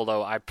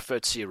 although I prefer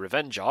to see a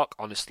revenge arc,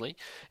 honestly,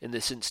 in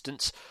this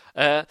instance.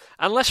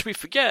 Unless we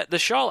forget, the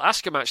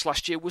Charlotte-Asuka match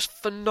last year was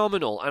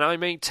phenomenal, and I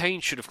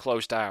maintain should have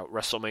closed out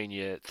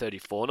WrestleMania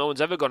 34. No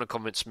one's ever going to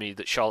convince me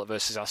that Charlotte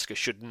versus Asuka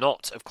should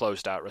not have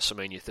closed out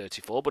WrestleMania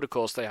 34, but of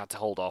course they had to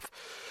hold off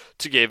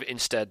to give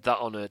instead that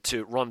honour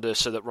to Ronda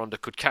so that Ronda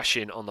could cash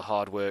in on the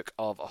hard work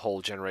of a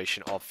whole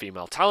generation of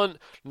female talent.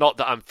 Not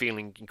that I'm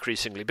feeling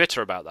increasingly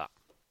bitter about that.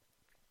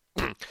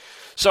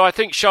 So I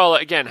think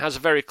Charlotte, again, has a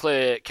very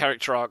clear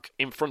character arc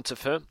in front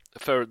of her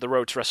for the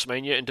road to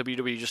WrestleMania, and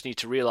WWE just need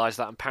to realise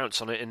that and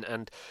pounce on it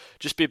and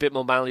just be a bit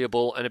more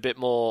malleable and a bit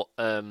more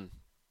open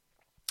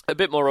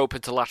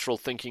to lateral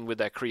thinking with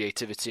their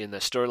creativity and their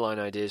storyline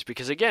ideas.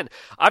 Because, again,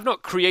 I've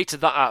not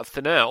created that out of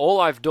thin air. All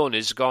I've done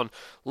is gone,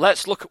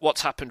 let's look at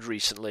what's happened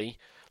recently.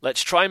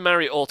 Let's try and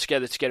marry it all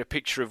together to get a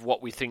picture of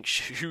what we think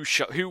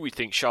who we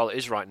think Charlotte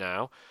is right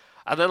now.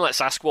 And then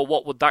let's ask, well,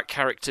 what would that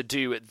character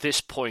do at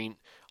this point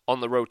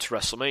on the road to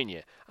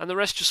WrestleMania? And the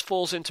rest just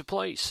falls into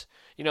place.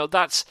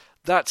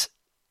 That's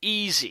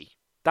easy.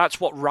 That's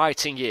what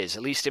writing is,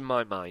 at least in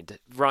my mind.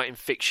 Writing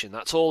fiction,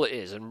 that's all it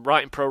is. And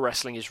writing pro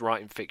wrestling is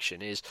writing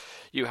fiction. Is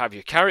you have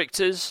your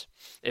characters.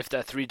 If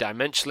they're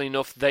three-dimensional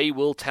enough, they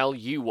will tell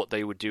you what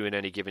they would do in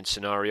any given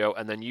scenario,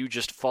 and then you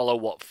just follow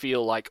what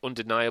feel like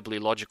undeniably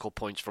logical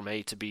points from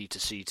A to B to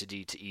C to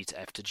D to E to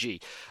F to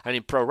G. And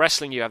in pro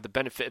wrestling, you have the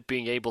benefit of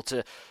being able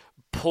to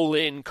pull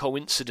in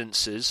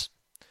coincidences,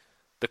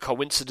 the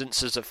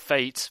coincidences of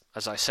fate,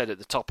 as I said at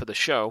the top of the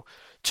show,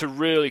 to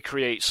really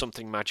create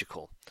something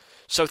magical.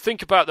 So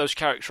think about those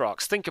character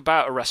arcs. Think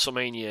about a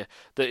WrestleMania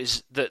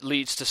that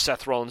leads to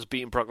Seth Rollins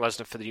beating Brock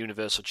Lesnar for the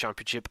Universal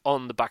Championship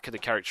on the back of the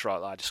character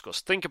arc that I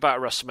discussed. Think about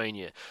a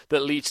WrestleMania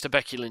that leads to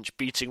Becky Lynch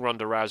beating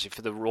Ronda Rousey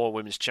for the Raw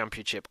Women's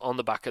Championship on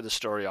the back of the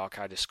story arc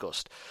I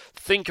discussed.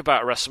 Think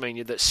about a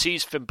WrestleMania that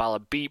sees Finn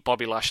Balor beat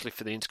Bobby Lashley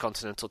for the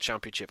Intercontinental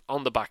Championship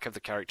on the back of the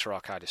character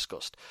arc I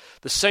discussed.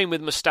 The same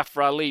with Mustafa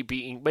Ali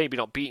maybe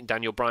not beating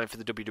Daniel Bryan for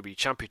the WWE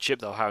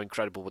Championship, though how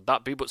incredible would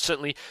that be, but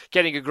certainly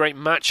getting a great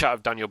match out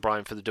of Daniel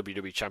Bryan for the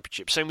WWE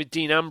Championship. Same with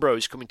Dean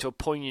Ambrose coming to a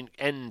poignant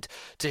end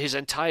to his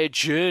entire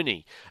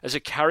journey as a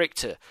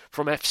character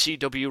from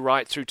FCW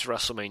right through to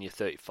WrestleMania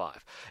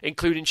 35,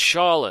 including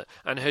Charlotte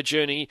and her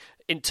journey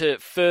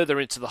further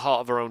into the heart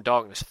of her own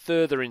darkness,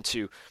 further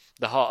into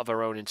the heart of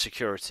her own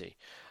insecurity.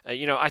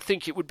 I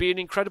think it would be an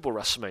incredible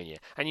WrestleMania.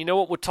 And you know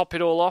what would top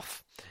it all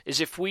off? Is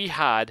if we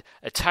had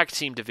a tag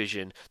team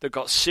division that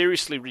got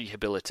seriously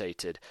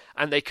rehabilitated,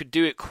 and they could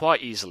do it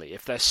quite easily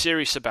if they're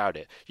serious about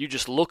it. You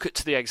just look at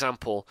the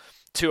example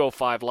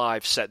 205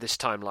 Live set this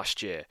time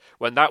last year,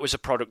 when that was a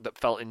product that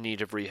felt in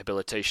need of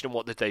rehabilitation, and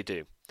what did they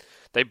do?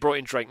 They brought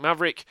in Drake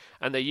Maverick,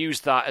 and they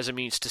used that as a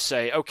means to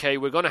say, okay,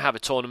 we're going to have a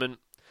tournament,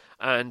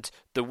 and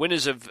the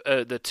winners of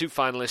the two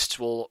finalists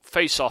will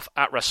face off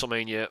at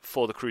WrestleMania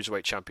for the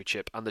Cruiserweight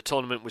Championship. And the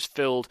tournament was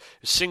filled,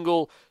 a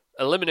single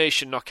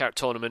elimination knockout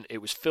tournament.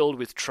 It was filled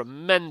with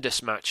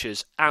tremendous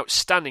matches,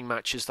 outstanding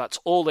matches. That's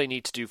all they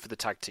need to do for the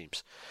tag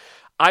teams.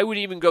 I would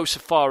even go so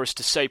far as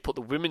to say put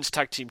the women's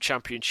tag team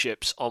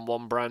championships on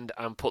one brand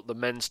and put the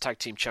men's tag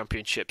team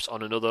championships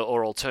on another,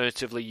 or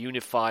alternatively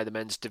unify the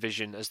men's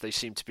division as they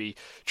seem to be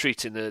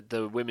treating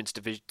the women's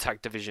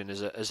tag division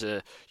as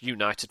a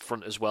united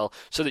front as well,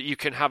 so that you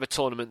can have a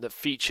tournament that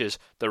features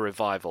the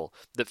Revival,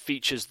 that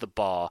features the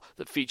Bar,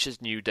 that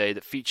features New Day,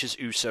 that features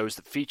Usos,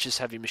 that features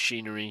Heavy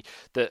Machinery,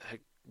 that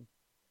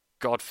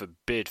God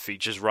forbid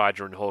features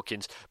Ryder and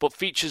Hawkins, but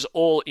features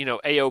all,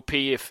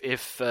 AOP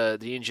if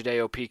the injured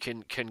AOP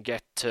can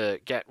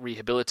get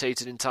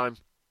rehabilitated in time,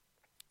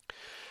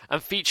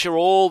 and feature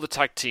all the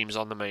tag teams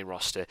on the main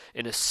roster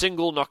in a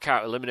single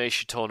knockout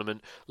elimination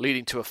tournament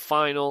leading to a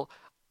final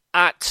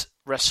at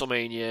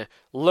WrestleMania,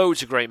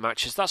 loads of great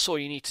matches. That's all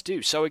you need to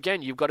do. So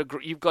again, you've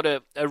got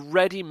a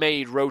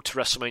ready-made road to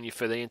WrestleMania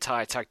for the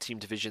entire tag team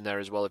division there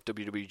as well, if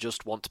WWE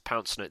just want to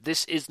pounce on it.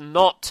 This is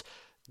not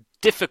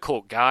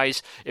difficult,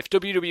 guys. If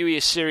WWE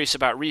is serious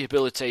about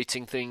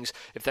rehabilitating things,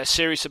 if they're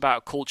serious about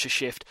a culture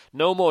shift,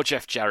 no more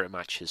Jeff Jarrett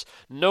matches,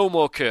 no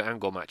more Kurt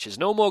Angle matches,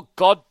 no more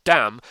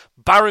goddamn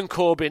Baron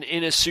Corbin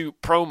in a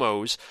suit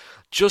promos.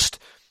 Just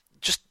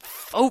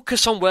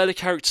focus on where the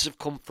characters have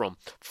come from,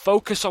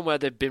 focus on where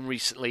they've been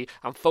recently,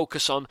 and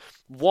focus on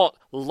what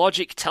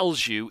logic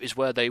tells you is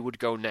where they would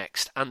go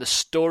next, and the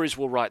stories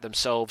will write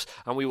themselves,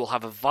 and we will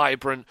have a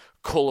vibrant,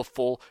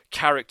 colourful,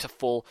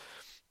 characterful,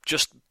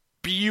 just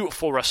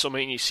beautiful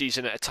WrestleMania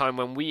season at a time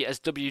when we as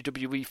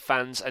WWE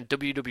fans and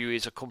WWE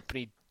as a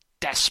company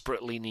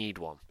desperately need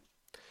one.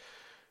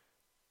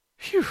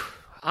 Phew,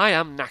 I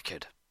am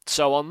knackered.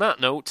 So on that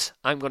note,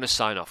 I'm going to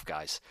sign off,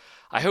 guys.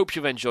 I hope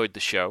you've enjoyed the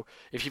show.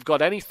 If you've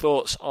got any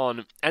thoughts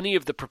on any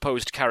of the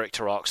proposed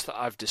character arcs that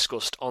I've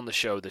discussed on the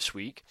show this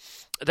week,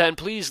 then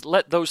please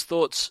let those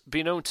thoughts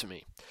be known to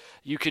me.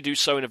 You could do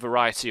so in a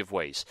variety of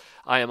ways.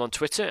 I am on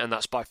Twitter, and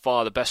that's by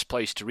far the best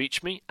place to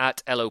reach me,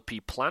 at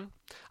LOPPlan.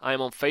 I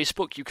am on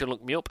Facebook. You can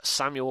look me up,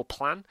 Samuel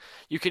Plan.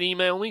 You can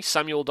email me,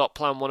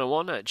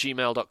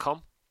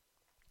 samuel.plan101@gmail.com.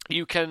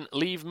 You can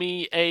leave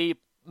me a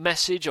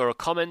message or a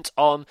comment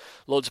on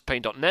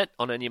lordsofpain.net,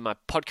 on any of my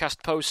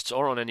podcast posts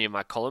or on any of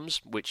my columns,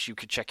 which you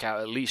could check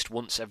out at least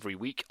once every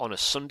week on a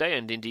Sunday,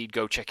 and indeed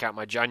go check out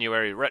my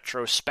January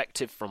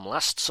retrospective from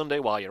last Sunday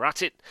while you're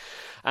at it,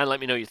 and let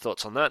me know your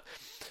thoughts on that.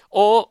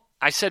 Or,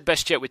 I said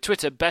best yet with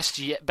Twitter,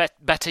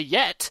 better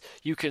yet,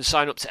 you can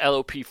sign up to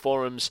LOP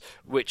forums,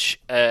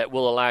 which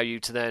will allow you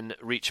to then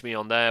reach me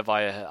on there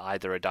via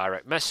either a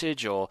direct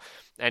message or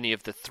any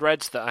of the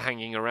threads that are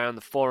hanging around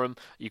the forum.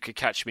 You could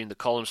catch me in the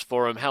columns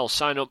forum. Hell,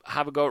 sign up,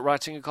 have a go at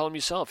writing a column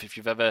yourself. If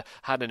you've ever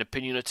had an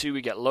opinion or two,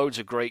 we get loads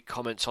of great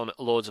comments on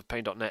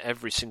lordsofpain.net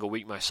every single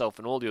week, myself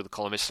and all the other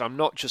columnists. I'm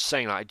not just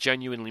saying that, I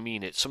genuinely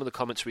mean it. Some of the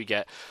comments we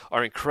get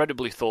are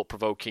incredibly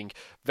thought-provoking,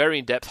 very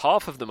in-depth.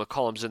 Half of them are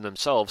columns in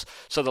themselves.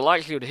 So the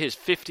likelihood is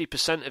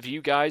 50% of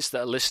you guys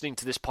that are listening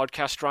to this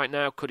podcast right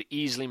now could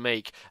easily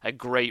make a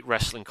great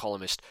wrestling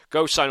columnist.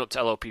 Go sign up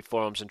to LOP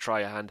forums and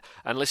try your hand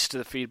and listen to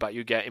the feedback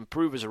you get.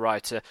 Improve as a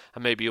writer,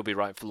 and maybe you'll be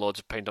writing for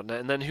lordsofpain.net,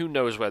 and then who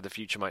knows where the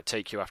future might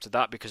take you after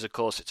that, because of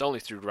course it's only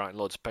through writing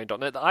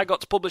lordsofpain.net that I got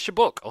to publish a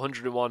book,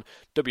 101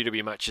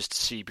 WWE matches to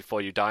see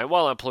before you die. And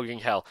while I'm plugging,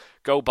 hell,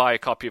 go buy a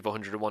copy of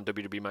 101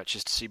 WWE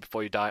matches to see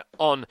before you die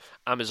on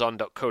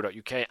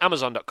amazon.co.uk,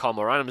 amazon.com,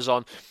 or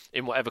Amazon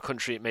in whatever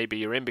country it may be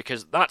you're in,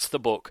 because that's the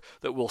book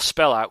that will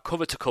spell out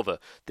cover to cover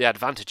the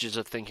advantages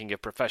of thinking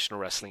of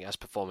professional wrestling as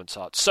performance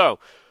art. So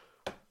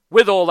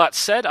with all that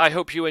said, I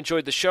hope you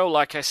enjoyed the show.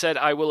 Like I said,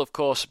 I will, of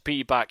course,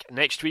 be back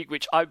next week,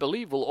 which I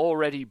believe will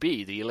already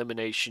be the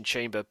Elimination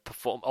Chamber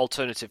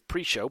alternative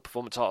pre-show,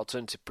 performance art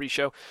alternative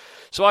pre-show.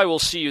 So I will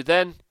see you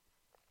then.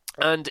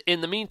 And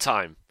in the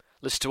meantime,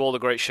 listen to all the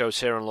great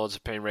shows here on Lords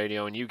of Pain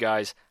Radio, and you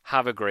guys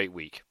have a great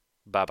week.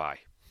 Bye-bye.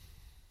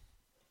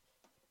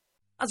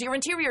 As your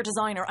interior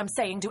designer, I'm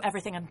saying do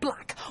everything in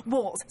black.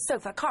 Walls,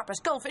 sofa, carpet,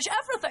 goldfish,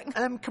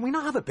 everything. Can we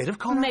not have a bit of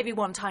colour? Maybe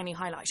one tiny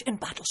highlight in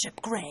Battleship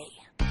Grey.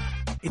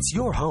 It's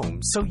your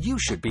home, so you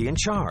should be in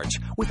charge.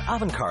 With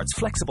Avantcard's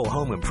flexible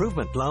home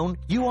improvement loan,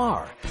 you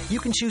are. You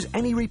can choose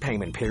any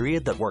repayment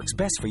period that works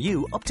best for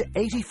you, up to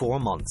 84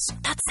 months.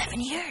 That's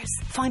 7 years.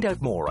 Find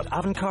out more at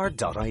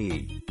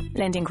avantcard.ie.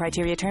 Lending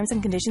criteria, terms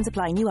and conditions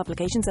apply. New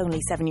applications only.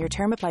 7-year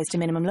term applies to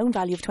minimum loan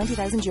value of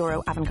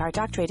 €20,000. Avantcard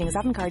DAC trading as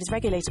Avantcard is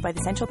regulated by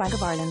the Central Bank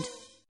of Ireland.